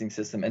racist policing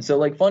system. And so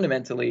like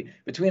fundamentally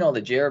between all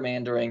the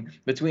gerrymandering,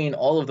 between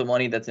all of the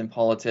money that's in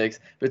politics,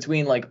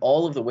 between like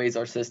all of the ways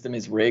our system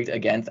is rigged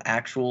against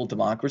actual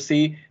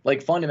democracy,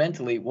 like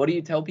fundamentally, what do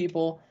you tell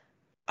people?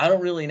 I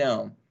don't really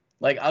know.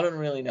 Like, I don't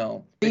really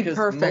know. Because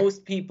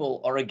most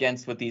people are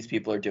against what these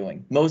people are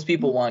doing. Most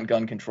people want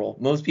gun control.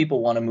 Most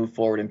people want to move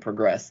forward and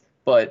progress.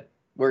 But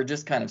we're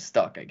just kind of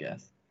stuck, I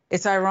guess.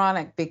 It's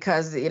ironic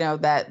because, you know,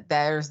 that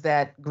there's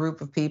that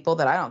group of people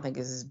that I don't think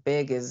is as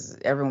big as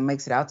everyone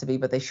makes it out to be,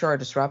 but they sure are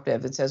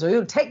disruptive. It says, we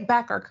will take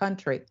back our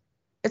country.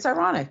 It's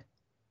ironic.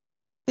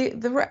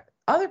 The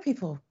other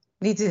people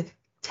need to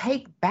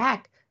take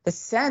back the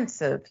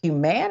sense of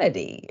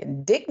humanity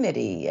and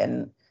dignity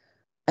and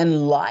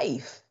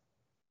life.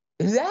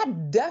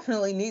 That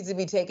definitely needs to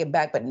be taken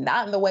back, but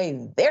not in the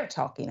way they're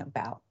talking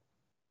about.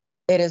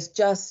 It is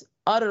just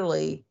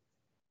utterly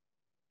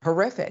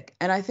horrific.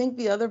 And I think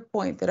the other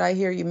point that I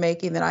hear you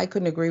making that I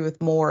couldn't agree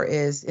with more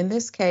is, in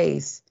this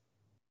case,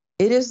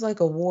 it is like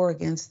a war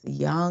against the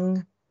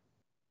young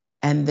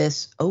and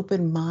this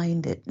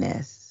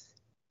open-mindedness.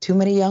 Too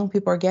many young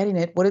people are getting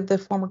it. What did the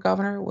former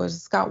governor,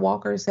 was Scott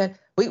Walker, said?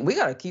 We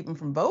got to keep them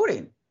from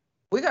voting.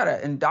 We got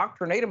to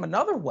indoctrinate them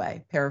another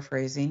way,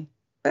 paraphrasing.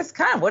 That's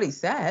kind of what he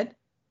said.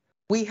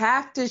 We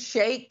have to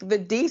shake the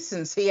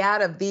decency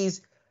out of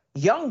these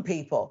young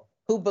people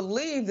who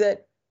believe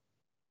that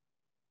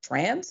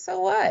trans,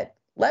 so what?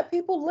 Let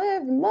people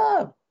live and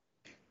love.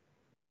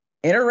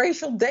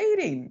 Interracial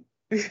dating.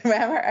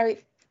 Remember? I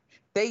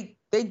mean,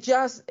 they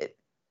just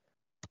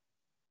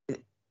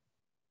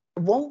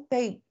won't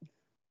they?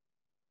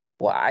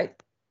 Why?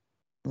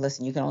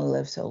 Listen, you can only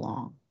live so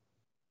long.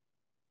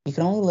 You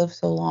can only live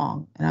so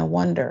long. And I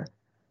wonder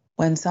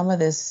when some of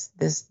this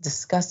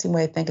disgusting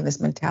way of thinking, this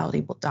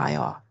mentality will die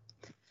off.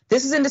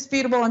 This is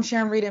Indisputable. I'm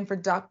Sharon Reed in for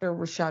Dr.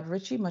 Rashad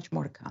Ritchie. Much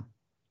more to come.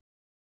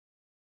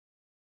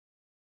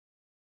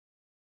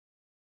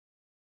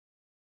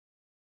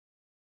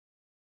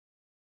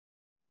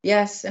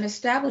 Yes, an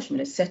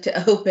establishment is set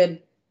to open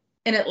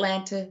in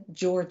Atlanta,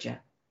 Georgia.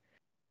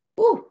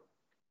 Woo!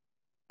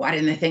 Why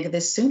didn't they think of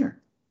this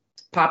sooner?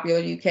 Popular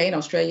UK and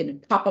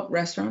Australian pop-up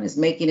restaurant is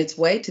making its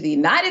way to the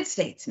United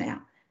States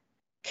now.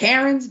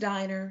 Karen's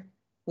Diner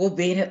will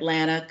be in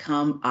Atlanta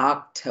come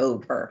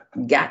October.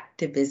 Got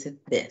to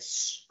visit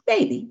this.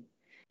 Maybe.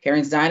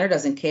 Karen's Diner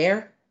doesn't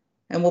care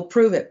and will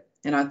prove it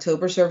in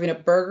October, serving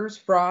up burgers,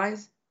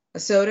 fries, a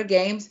soda,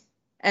 games,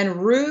 and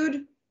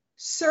rude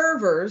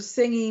servers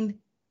singing,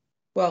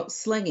 well,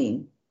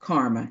 slinging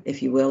karma,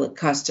 if you will, at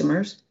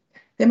customers.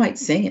 They might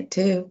sing it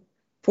too.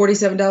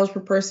 $47 per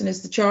person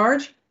is the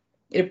charge.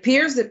 It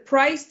appears that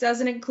price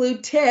doesn't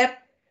include tip,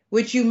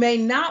 which you may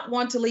not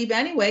want to leave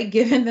anyway,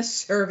 given the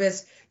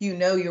service you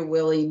know you're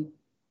willingly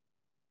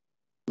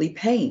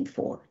paying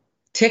for.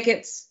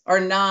 Tickets are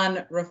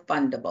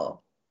non-refundable.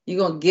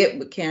 You're going to get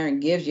what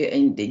Karen gives you,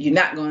 and you're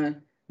not going to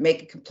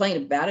make a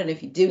complaint about it. And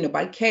if you do,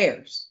 nobody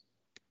cares.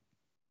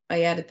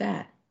 I added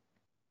that.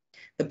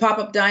 The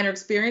pop-up diner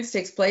experience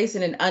takes place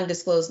in an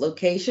undisclosed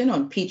location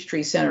on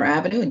Peachtree Center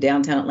Avenue in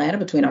downtown Atlanta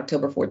between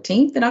October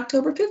 14th and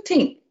October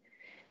 15th.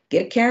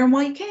 Get Karen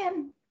while you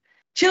can.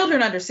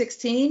 Children under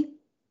 16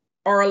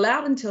 are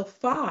allowed until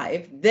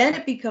 5. Then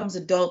it becomes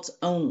adults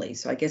only.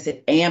 So I guess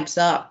it amps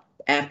up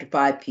after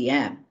 5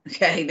 p.m.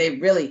 Okay, they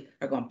really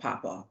are going to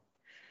pop off.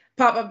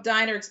 Pop-up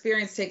diner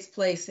experience takes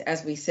place,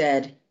 as we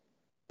said,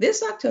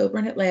 this October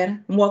in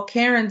Atlanta. And while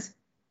Karen's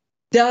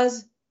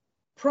does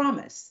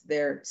promise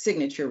their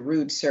signature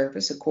rude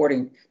service,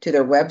 according to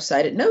their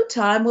website, at no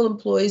time will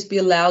employees be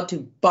allowed to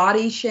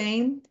body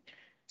shame,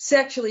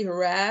 sexually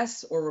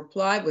harass, or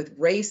reply with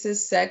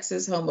racist,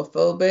 sexist,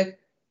 homophobic,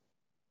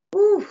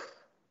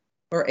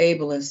 or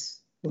ableist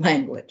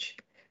language.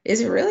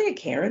 Is it really a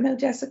Karen, though,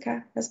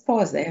 Jessica? Let's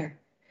pause there.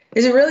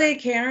 Is it really a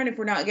Karen if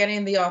we're not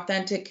getting the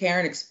authentic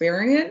Karen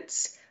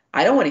experience?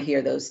 I don't want to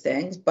hear those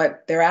things,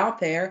 but they're out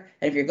there.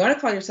 And if you're going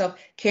to call yourself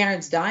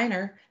Karen's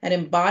Diner and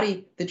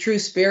embody the true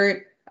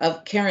spirit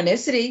of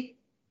Karenicity,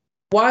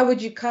 why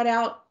would you cut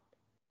out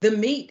the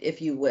meat,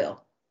 if you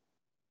will?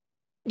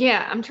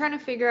 Yeah, I'm trying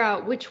to figure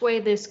out which way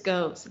this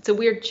goes. It's a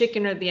weird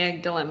chicken or the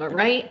egg dilemma,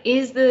 right?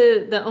 Is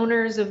the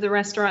owners of the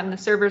restaurant and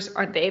the servers,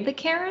 are they the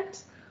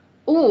Karens?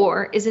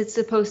 Or is it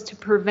supposed to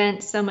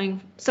prevent someone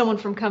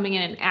from coming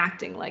in and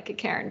acting like a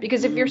Karen?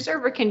 Because if your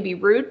server can be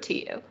rude to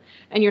you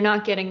and you're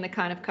not getting the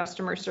kind of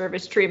customer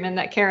service treatment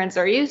that Karens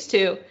are used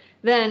to,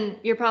 then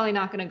you're probably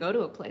not going to go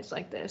to a place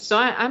like this. So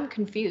I'm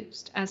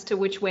confused as to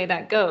which way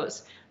that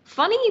goes.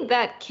 Funny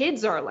that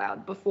kids are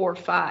allowed before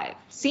 5.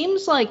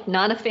 Seems like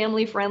not a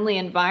family-friendly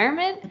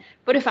environment,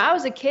 but if I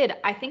was a kid,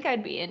 I think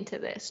I'd be into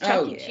this.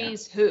 Chuck E.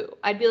 Cheese who?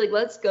 I'd be like,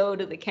 let's go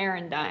to the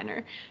Karen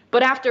Diner.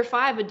 But after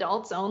 5,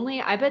 adults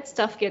only, I bet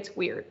stuff gets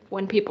weird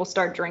when people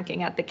start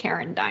drinking at the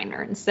Karen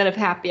Diner. Instead of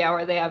happy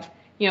hour, they have,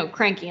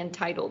 cranky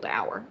entitled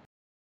hour.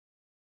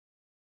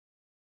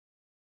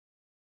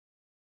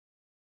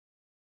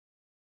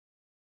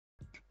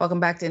 Welcome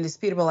back to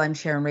Indisputable. I'm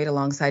Sharon Reed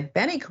alongside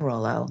Benny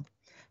Carollo,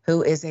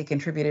 who is a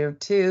contributor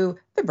to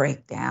The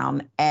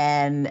Breakdown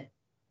and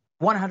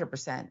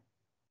 100%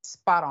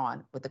 spot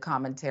on with the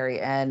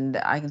commentary. And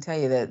I can tell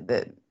you that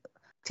the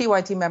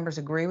TYT members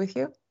agree with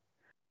you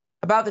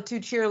about the 2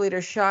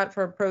 cheerleaders shot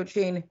for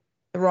approaching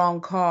the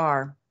wrong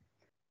car.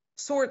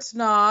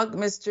 Swartznog,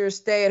 Mr.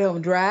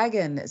 Stay-at-Home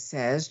Dragon,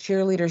 says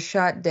cheerleader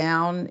shot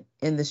down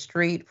in the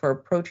street for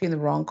approaching the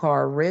wrong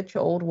car. Rich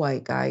old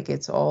white guy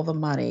gets all the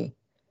money.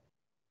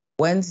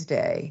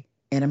 Wednesday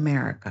in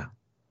America.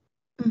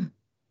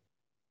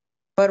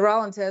 But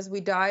Rollins says we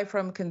die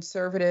from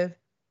conservative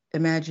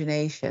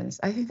imaginations.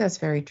 I think that's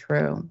very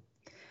true.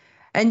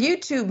 And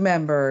YouTube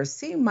member,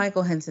 C.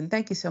 Michael Henson,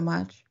 thank you so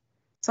much.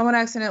 Someone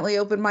accidentally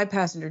opened my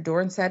passenger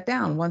door and sat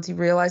down. Once he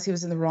realized he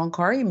was in the wrong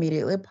car, he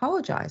immediately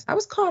apologized. I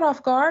was caught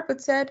off guard,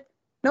 but said,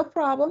 no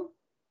problem.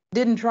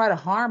 Didn't try to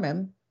harm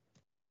him.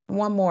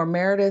 One more,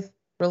 Meredith,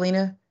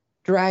 Relina,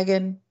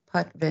 Dragon,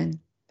 Putvin.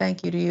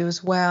 Thank you to you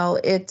as well.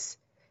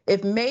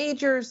 If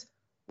Majors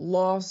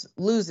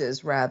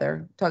loses,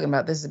 talking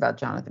about this is about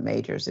Jonathan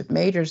Majors. If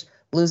Majors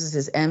loses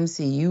his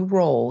MCU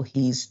role,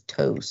 he's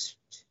toast.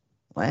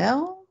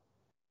 Well,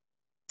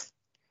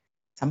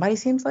 somebody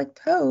seems like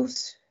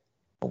toast,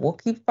 but we'll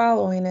keep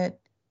following it.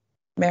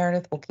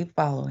 Meredith, we'll keep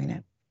following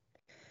it.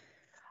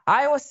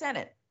 Iowa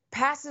Senate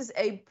passes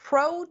a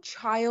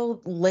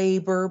pro-child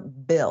labor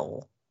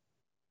bill.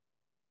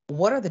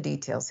 What are the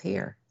details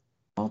here?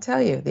 I'll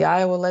tell you. The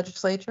Iowa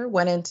legislature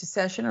went into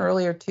session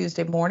earlier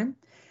Tuesday morning,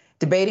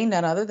 debating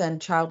none other than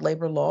child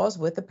labor laws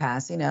with the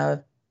passing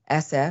of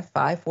SF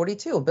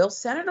 542, a bill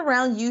centered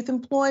around youth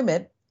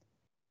employment.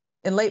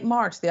 In late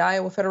March, the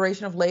Iowa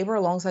Federation of Labor,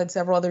 alongside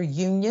several other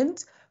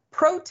unions,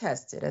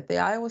 protested at the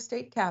Iowa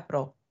State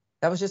Capitol.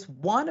 That was just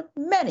one of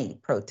many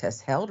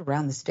protests held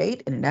around the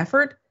state in an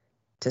effort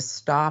to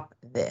stop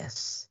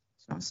this.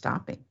 It's not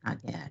stopping, not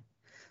yet.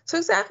 So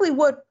exactly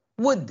what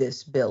would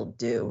this bill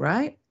do,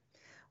 right?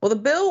 Well, the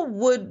bill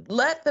would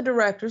let the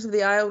directors of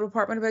the Iowa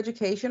Department of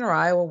Education or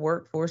Iowa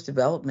Workforce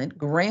Development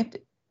grant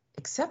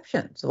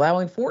exceptions,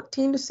 allowing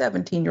 14 to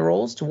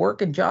 17-year-olds to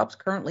work in jobs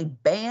currently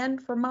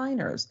banned for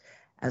minors,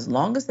 as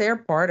long as they are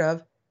part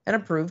of an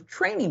approved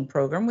training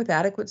program with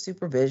adequate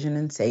supervision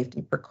and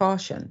safety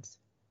precautions.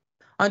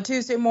 On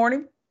Tuesday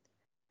morning,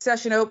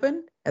 session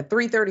opened at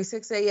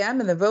 3:36 a.m.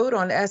 and the vote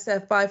on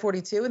SF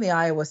 542 in the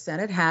Iowa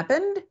Senate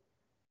happened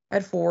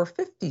at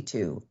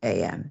 4:52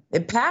 a.m.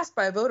 It passed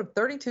by a vote of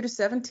 32 to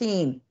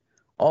 17.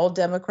 All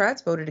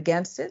Democrats voted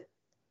against it,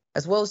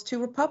 as well as 2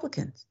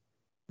 Republicans.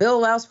 Bill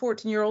allows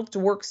 14-year-olds to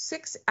work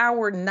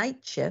 6-hour night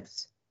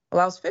shifts,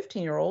 allows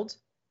 15-year-olds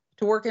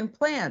to work in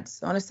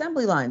plants on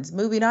assembly lines,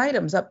 moving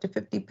items up to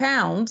 50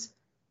 pounds,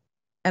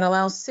 and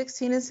allows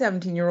 16 and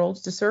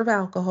 17-year-olds to serve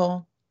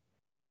alcohol.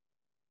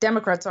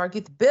 Democrats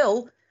argue the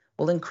bill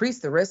will increase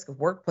the risk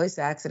of workplace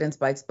accidents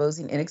by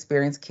exposing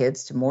inexperienced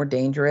kids to more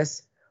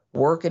dangerous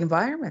work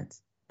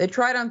environments. They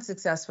tried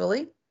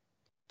unsuccessfully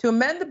to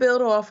amend the bill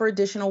to offer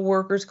additional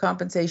workers'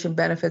 compensation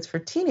benefits for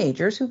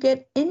teenagers who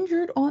get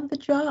injured on the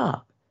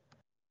job.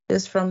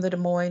 This from the Des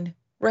Moines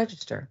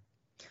Register.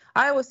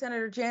 Iowa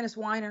Senator Janice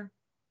Weiner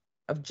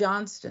of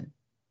Johnston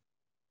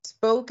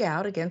spoke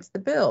out against the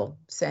bill,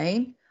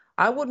 saying,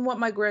 "I wouldn't want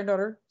my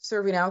granddaughter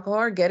serving alcohol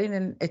or getting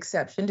an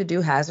exception to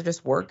do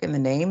hazardous work in the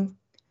name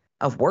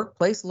of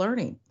workplace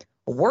learning.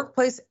 A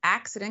workplace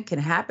accident can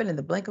happen in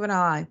the blink of an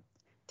eye.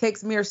 It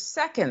takes mere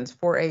seconds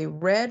for a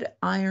red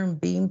iron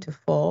beam to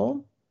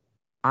fall.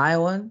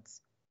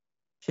 Iowans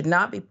should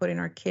not be putting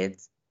our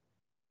kids,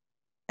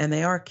 and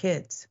they are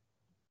kids,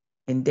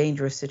 in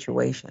dangerous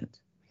situations."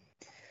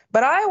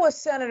 But Iowa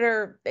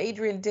Senator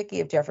Adrian Dickey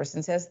of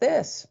Jefferson says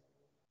this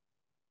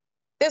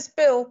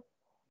bill,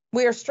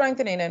 we are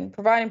strengthening and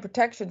providing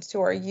protections to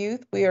our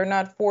youth. We are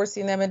not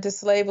forcing them into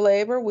slave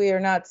labor. We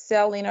are not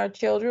selling our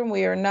children.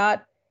 We are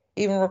not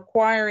even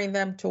requiring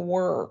them to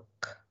work.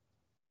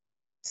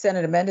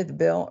 Senate amended the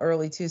bill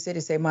early Tuesday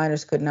to say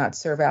minors could not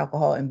serve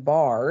alcohol in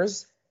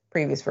bars.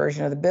 Previous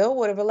version of the bill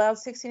would have allowed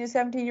 16 and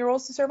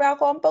 17-year-olds to serve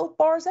alcohol in both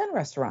bars and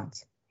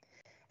restaurants.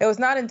 It was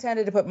not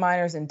intended to put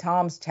minors in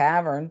Tom's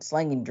Tavern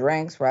slinging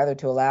drinks, rather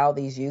to allow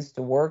these youths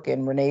to work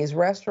in Renee's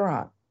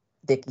restaurant,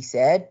 Dickey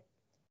said.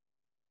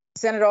 The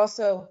Senate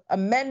also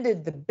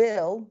amended the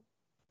bill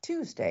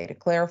Tuesday to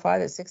clarify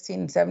that 16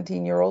 and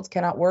 17-year-olds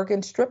cannot work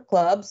in strip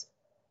clubs,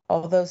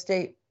 although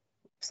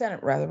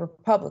Senate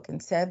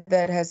Republicans said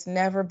that has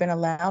never been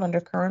allowed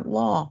under current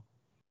law.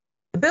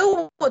 The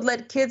bill would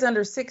let kids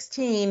under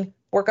 16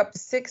 work up to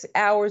 6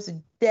 hours a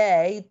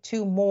day,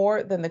 2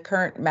 more than the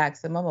current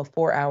maximum of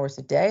 4 hours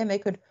a day, and they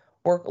could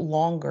work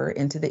longer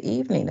into the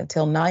evening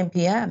until 9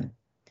 p.m.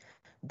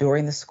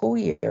 during the school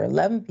year,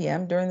 11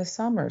 p.m. during the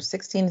summer.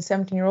 16 and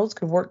 17-year-olds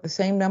could work the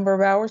same number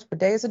of hours per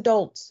day as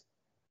adults.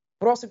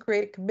 It would also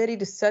create a committee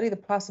to study the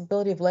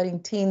possibility of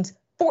letting teens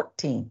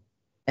 14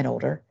 and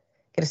older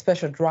get a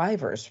special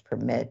driver's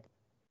permit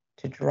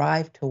to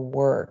drive to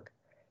work.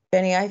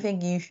 Benny, I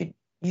think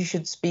you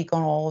should speak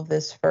on all of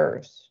this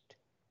first.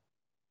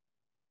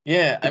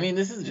 Yeah, I mean,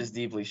 this is just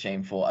deeply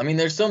shameful. I mean,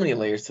 there's so many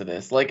layers to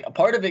this. Like, a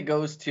part of it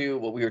goes to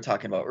what we were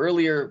talking about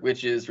earlier,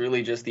 which is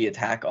really just the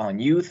attack on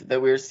youth that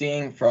we're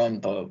seeing from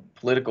the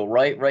political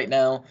right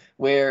now,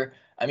 where,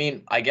 I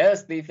mean, I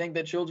guess they think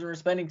that children are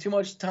spending too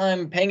much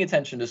time paying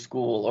attention to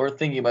school or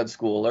thinking about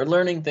school or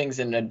learning things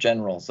in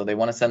general, so they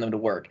want to send them to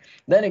work.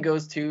 Then it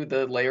goes to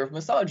the layer of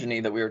misogyny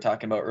that we were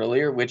talking about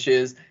earlier, which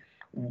is,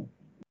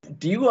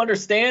 do you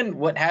understand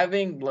what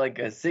having like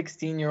a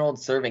 16-year-old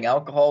serving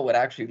alcohol would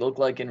actually look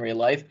like in real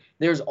life?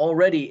 There's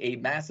already a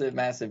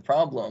massive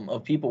problem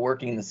of people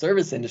working in the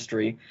service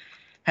industry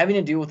having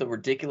to deal with a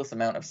ridiculous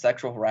amount of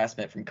sexual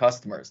harassment from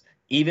customers.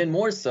 Even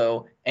more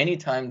so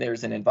anytime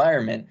there's an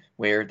environment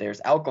where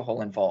there's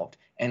alcohol involved.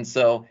 And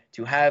so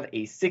to have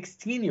a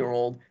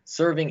 16-year-old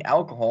serving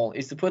alcohol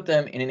is to put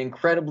them in an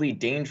incredibly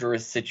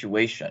dangerous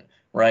situation,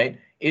 right?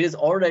 It is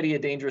already a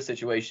dangerous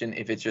situation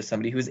if it's just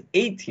somebody who's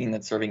 18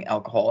 that's serving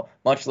alcohol,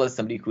 much less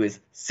somebody who is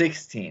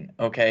 16,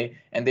 okay?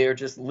 And they are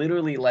just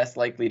literally less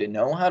likely to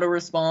know how to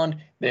respond.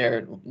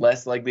 They're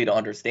less likely to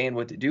understand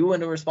what to do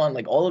when to respond,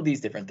 like all of these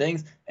different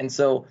things. And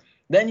so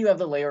Then you have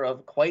the layer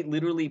of quite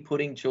literally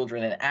putting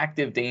children in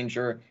active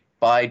danger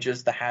by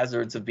just the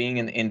hazards of being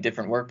in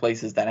different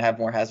workplaces that have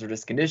more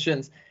hazardous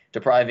conditions,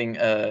 depriving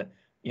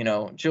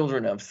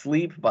children of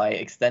sleep by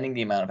extending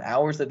the amount of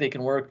hours that they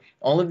can work.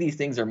 All of these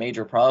things are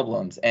major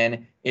problems,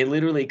 and it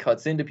literally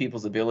cuts into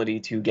people's ability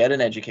to get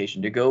an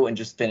education, to go and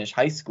just finish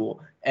high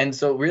school. And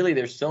so really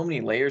there's so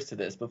many layers to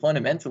this, but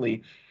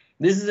fundamentally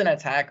this is an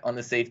attack on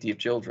the safety of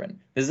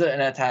children. This is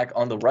an attack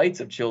on the rights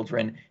of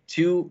children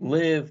to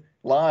live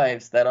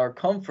lives that are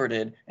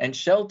comforted and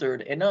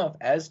sheltered enough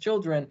as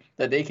children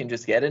that they can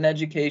just get an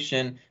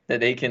education, that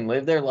they can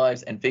live their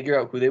lives and figure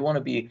out who they want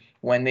to be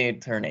when they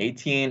turn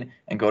 18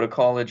 and go to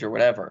college or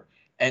whatever.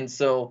 And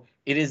so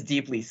it is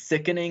deeply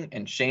sickening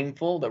and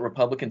shameful that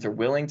Republicans are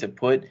willing to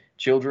put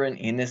children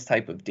in this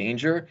type of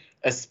danger,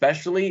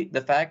 especially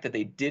the fact that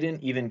they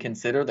didn't even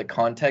consider the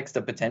context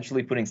of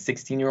potentially putting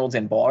 16-year-olds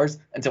in bars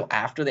until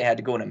after they had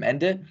to go and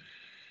amend it.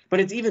 But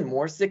it's even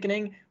more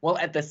sickening. While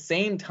at the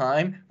same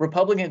time,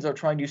 Republicans are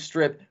trying to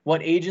strip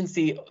what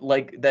agency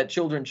like that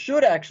children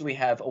should actually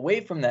have away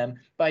from them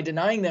by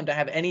denying them to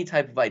have any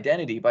type of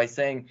identity, by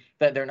saying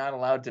that they're not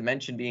allowed to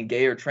mention being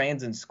gay or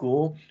trans in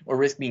school or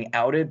risk being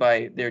outed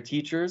by their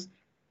teachers.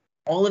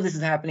 All of this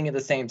is happening at the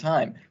same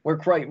time.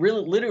 Quite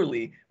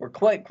literally,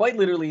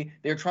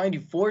 they're trying to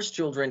force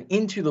children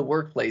into the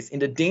workplace,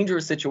 into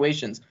dangerous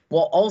situations,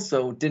 while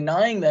also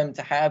denying them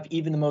to have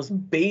even the most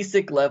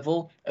basic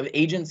level of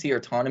agency or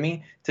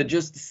autonomy to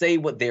just say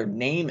what their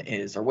name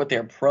is or what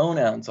their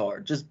pronouns are.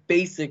 Just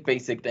basic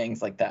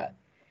things like that.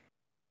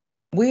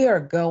 We are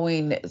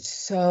going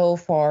so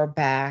far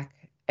back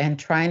and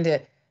trying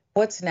to,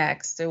 what's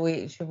next?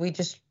 Should we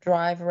just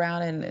drive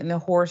around in a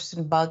horse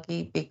and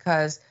buggy?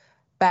 Because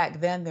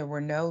back then, there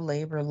were no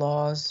labor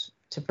laws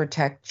to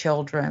protect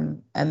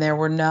children, and there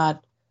were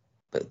not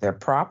their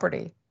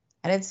property.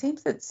 And it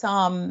seems that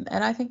some,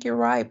 and I think you're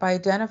right, by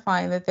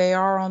identifying that they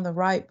are on the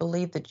right,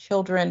 believe that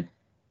children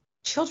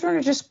are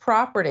just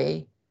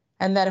property,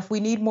 and that if we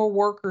need more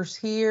workers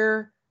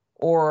here,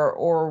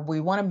 or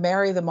we want to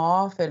marry them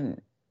off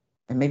and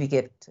maybe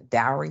get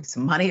dowry,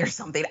 some money or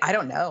something. I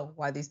don't know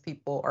why these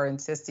people are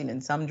insisting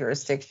in some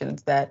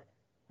jurisdictions that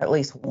at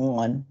least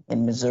one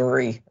in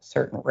Missouri, a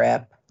certain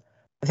rep,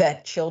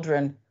 that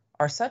children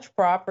are such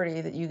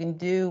property that you can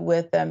do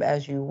with them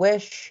as you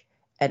wish,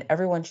 and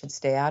everyone should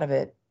stay out of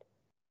it,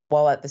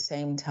 while at the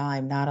same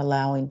time not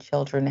allowing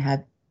children to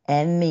have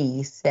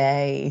any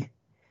say.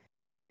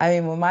 I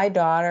mean, when my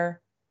daughter,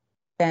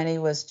 Benny,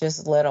 was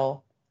just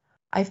little,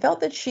 I felt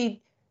that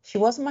she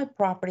wasn't my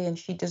property and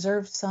she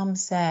deserved some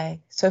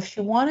say. So if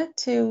she wanted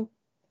to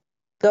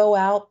go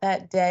out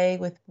that day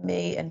with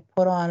me and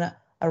put on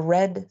a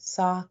red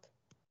sock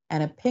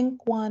and a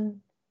pink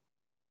one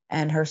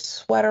and her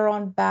sweater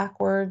on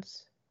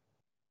backwards,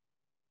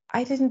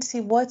 I didn't see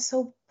what's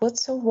so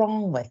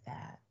wrong with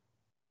that.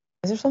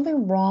 Is there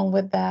something wrong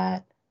with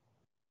that?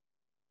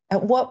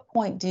 At what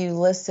point do you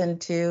listen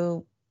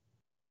to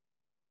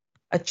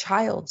a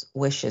child's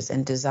wishes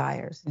and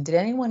desires? And did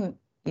anyone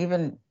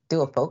even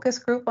do a focus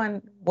group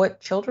on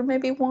what children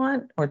maybe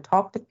want, or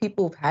talk to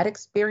people who've had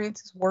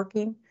experiences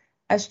working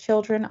as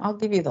children? I'll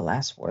give you the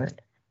last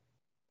word.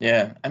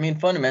 Yeah, I mean,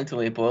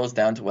 fundamentally, it boils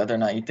down to whether or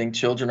not you think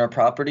children are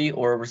property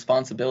or a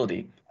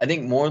responsibility. I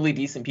think morally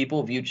decent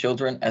people view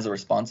children as a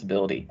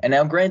responsibility. And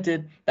now,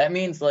 granted, that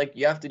means like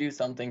you have to do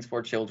some things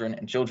for children,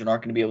 and children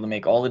aren't going to be able to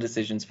make all the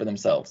decisions for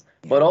themselves.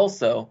 Yeah. But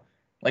also,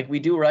 like, we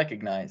do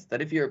recognize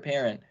that if you're a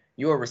parent,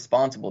 you are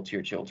responsible to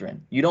your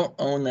children. You don't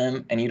own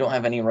them, and you don't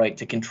have any right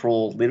to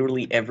control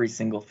literally every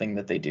single thing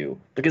that they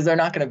do, because they're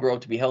not going to grow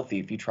up to be healthy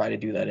if you try to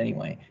do that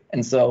anyway.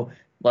 And so,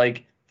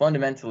 like,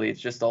 fundamentally,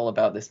 it's just all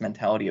about this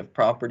mentality of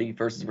property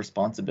versus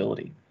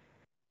responsibility.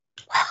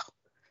 Wow.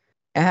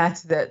 And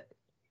that's that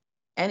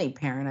any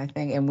parent, I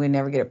think, and we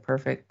never get it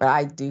perfect, but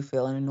I do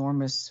feel an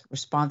enormous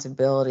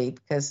responsibility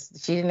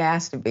because she didn't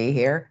ask to be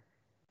here.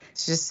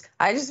 It's just,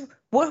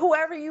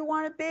 whoever you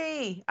want to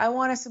be, I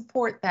want to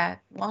support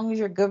that. As long as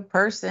you're a good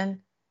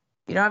person,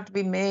 you don't have to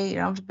be me. You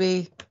don't have to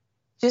be,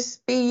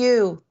 just be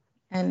you.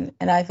 And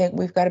I think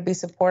we've got to be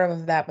supportive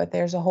of that. But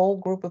there's a whole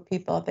group of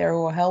people out there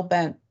who are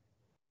hell-bent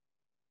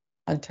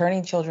on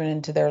turning children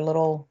into their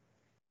little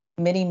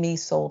mini-me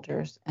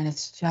soldiers. And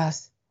it's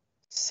just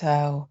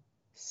so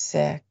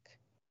sick,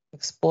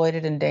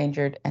 exploited,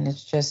 endangered, and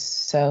it's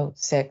just so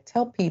sick.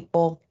 Tell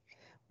people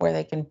where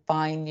they can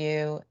find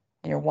you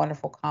and your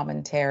wonderful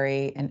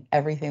commentary and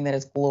everything that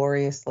is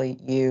gloriously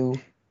you.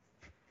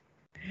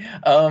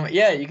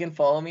 Yeah, you can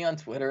follow me on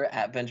Twitter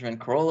at Benjamin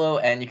Carollo,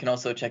 and you can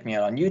also check me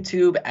out on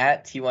YouTube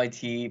at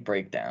TYT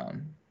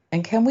Breakdown.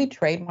 And can we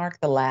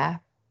trademark the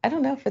laugh? I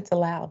don't know if it's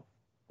allowed,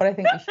 but I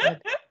think we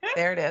should.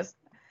 There it is.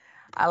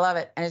 I love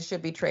it, and it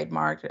should be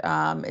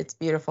trademarked. It's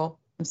beautiful,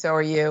 and so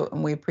are you,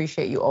 and we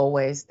appreciate you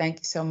always. Thank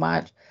you so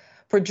much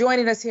for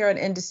joining us here on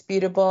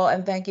Indisputable,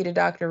 and thank you to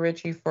Dr.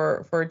 Ritchie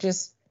for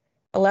just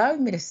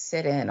allowing me to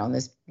sit in on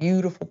this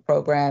beautiful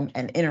program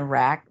and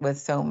interact with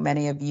so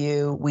many of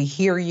you. We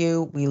hear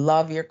you. We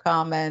love your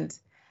comments.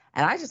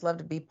 And I just love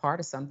to be part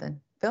of something.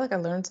 I feel like I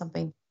learned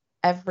something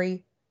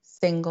every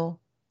single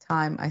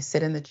time I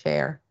sit in the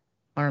chair,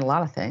 learn a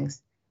lot of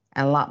things,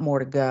 and a lot more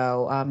to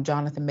go.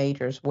 Jonathan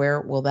Majors,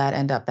 where will that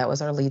end up? That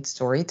was our lead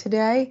story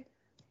today.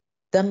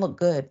 Doesn't look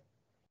good.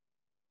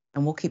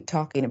 And we'll keep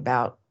talking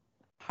about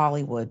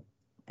Hollywood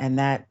and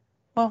that,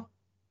 well,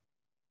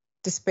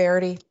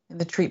 disparity in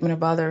the treatment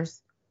of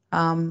others,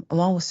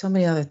 along with so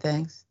many other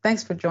things.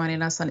 Thanks for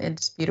joining us on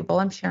Indisputable.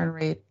 I'm Sharon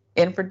Reed,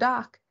 in for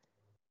Doc.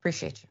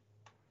 Appreciate you.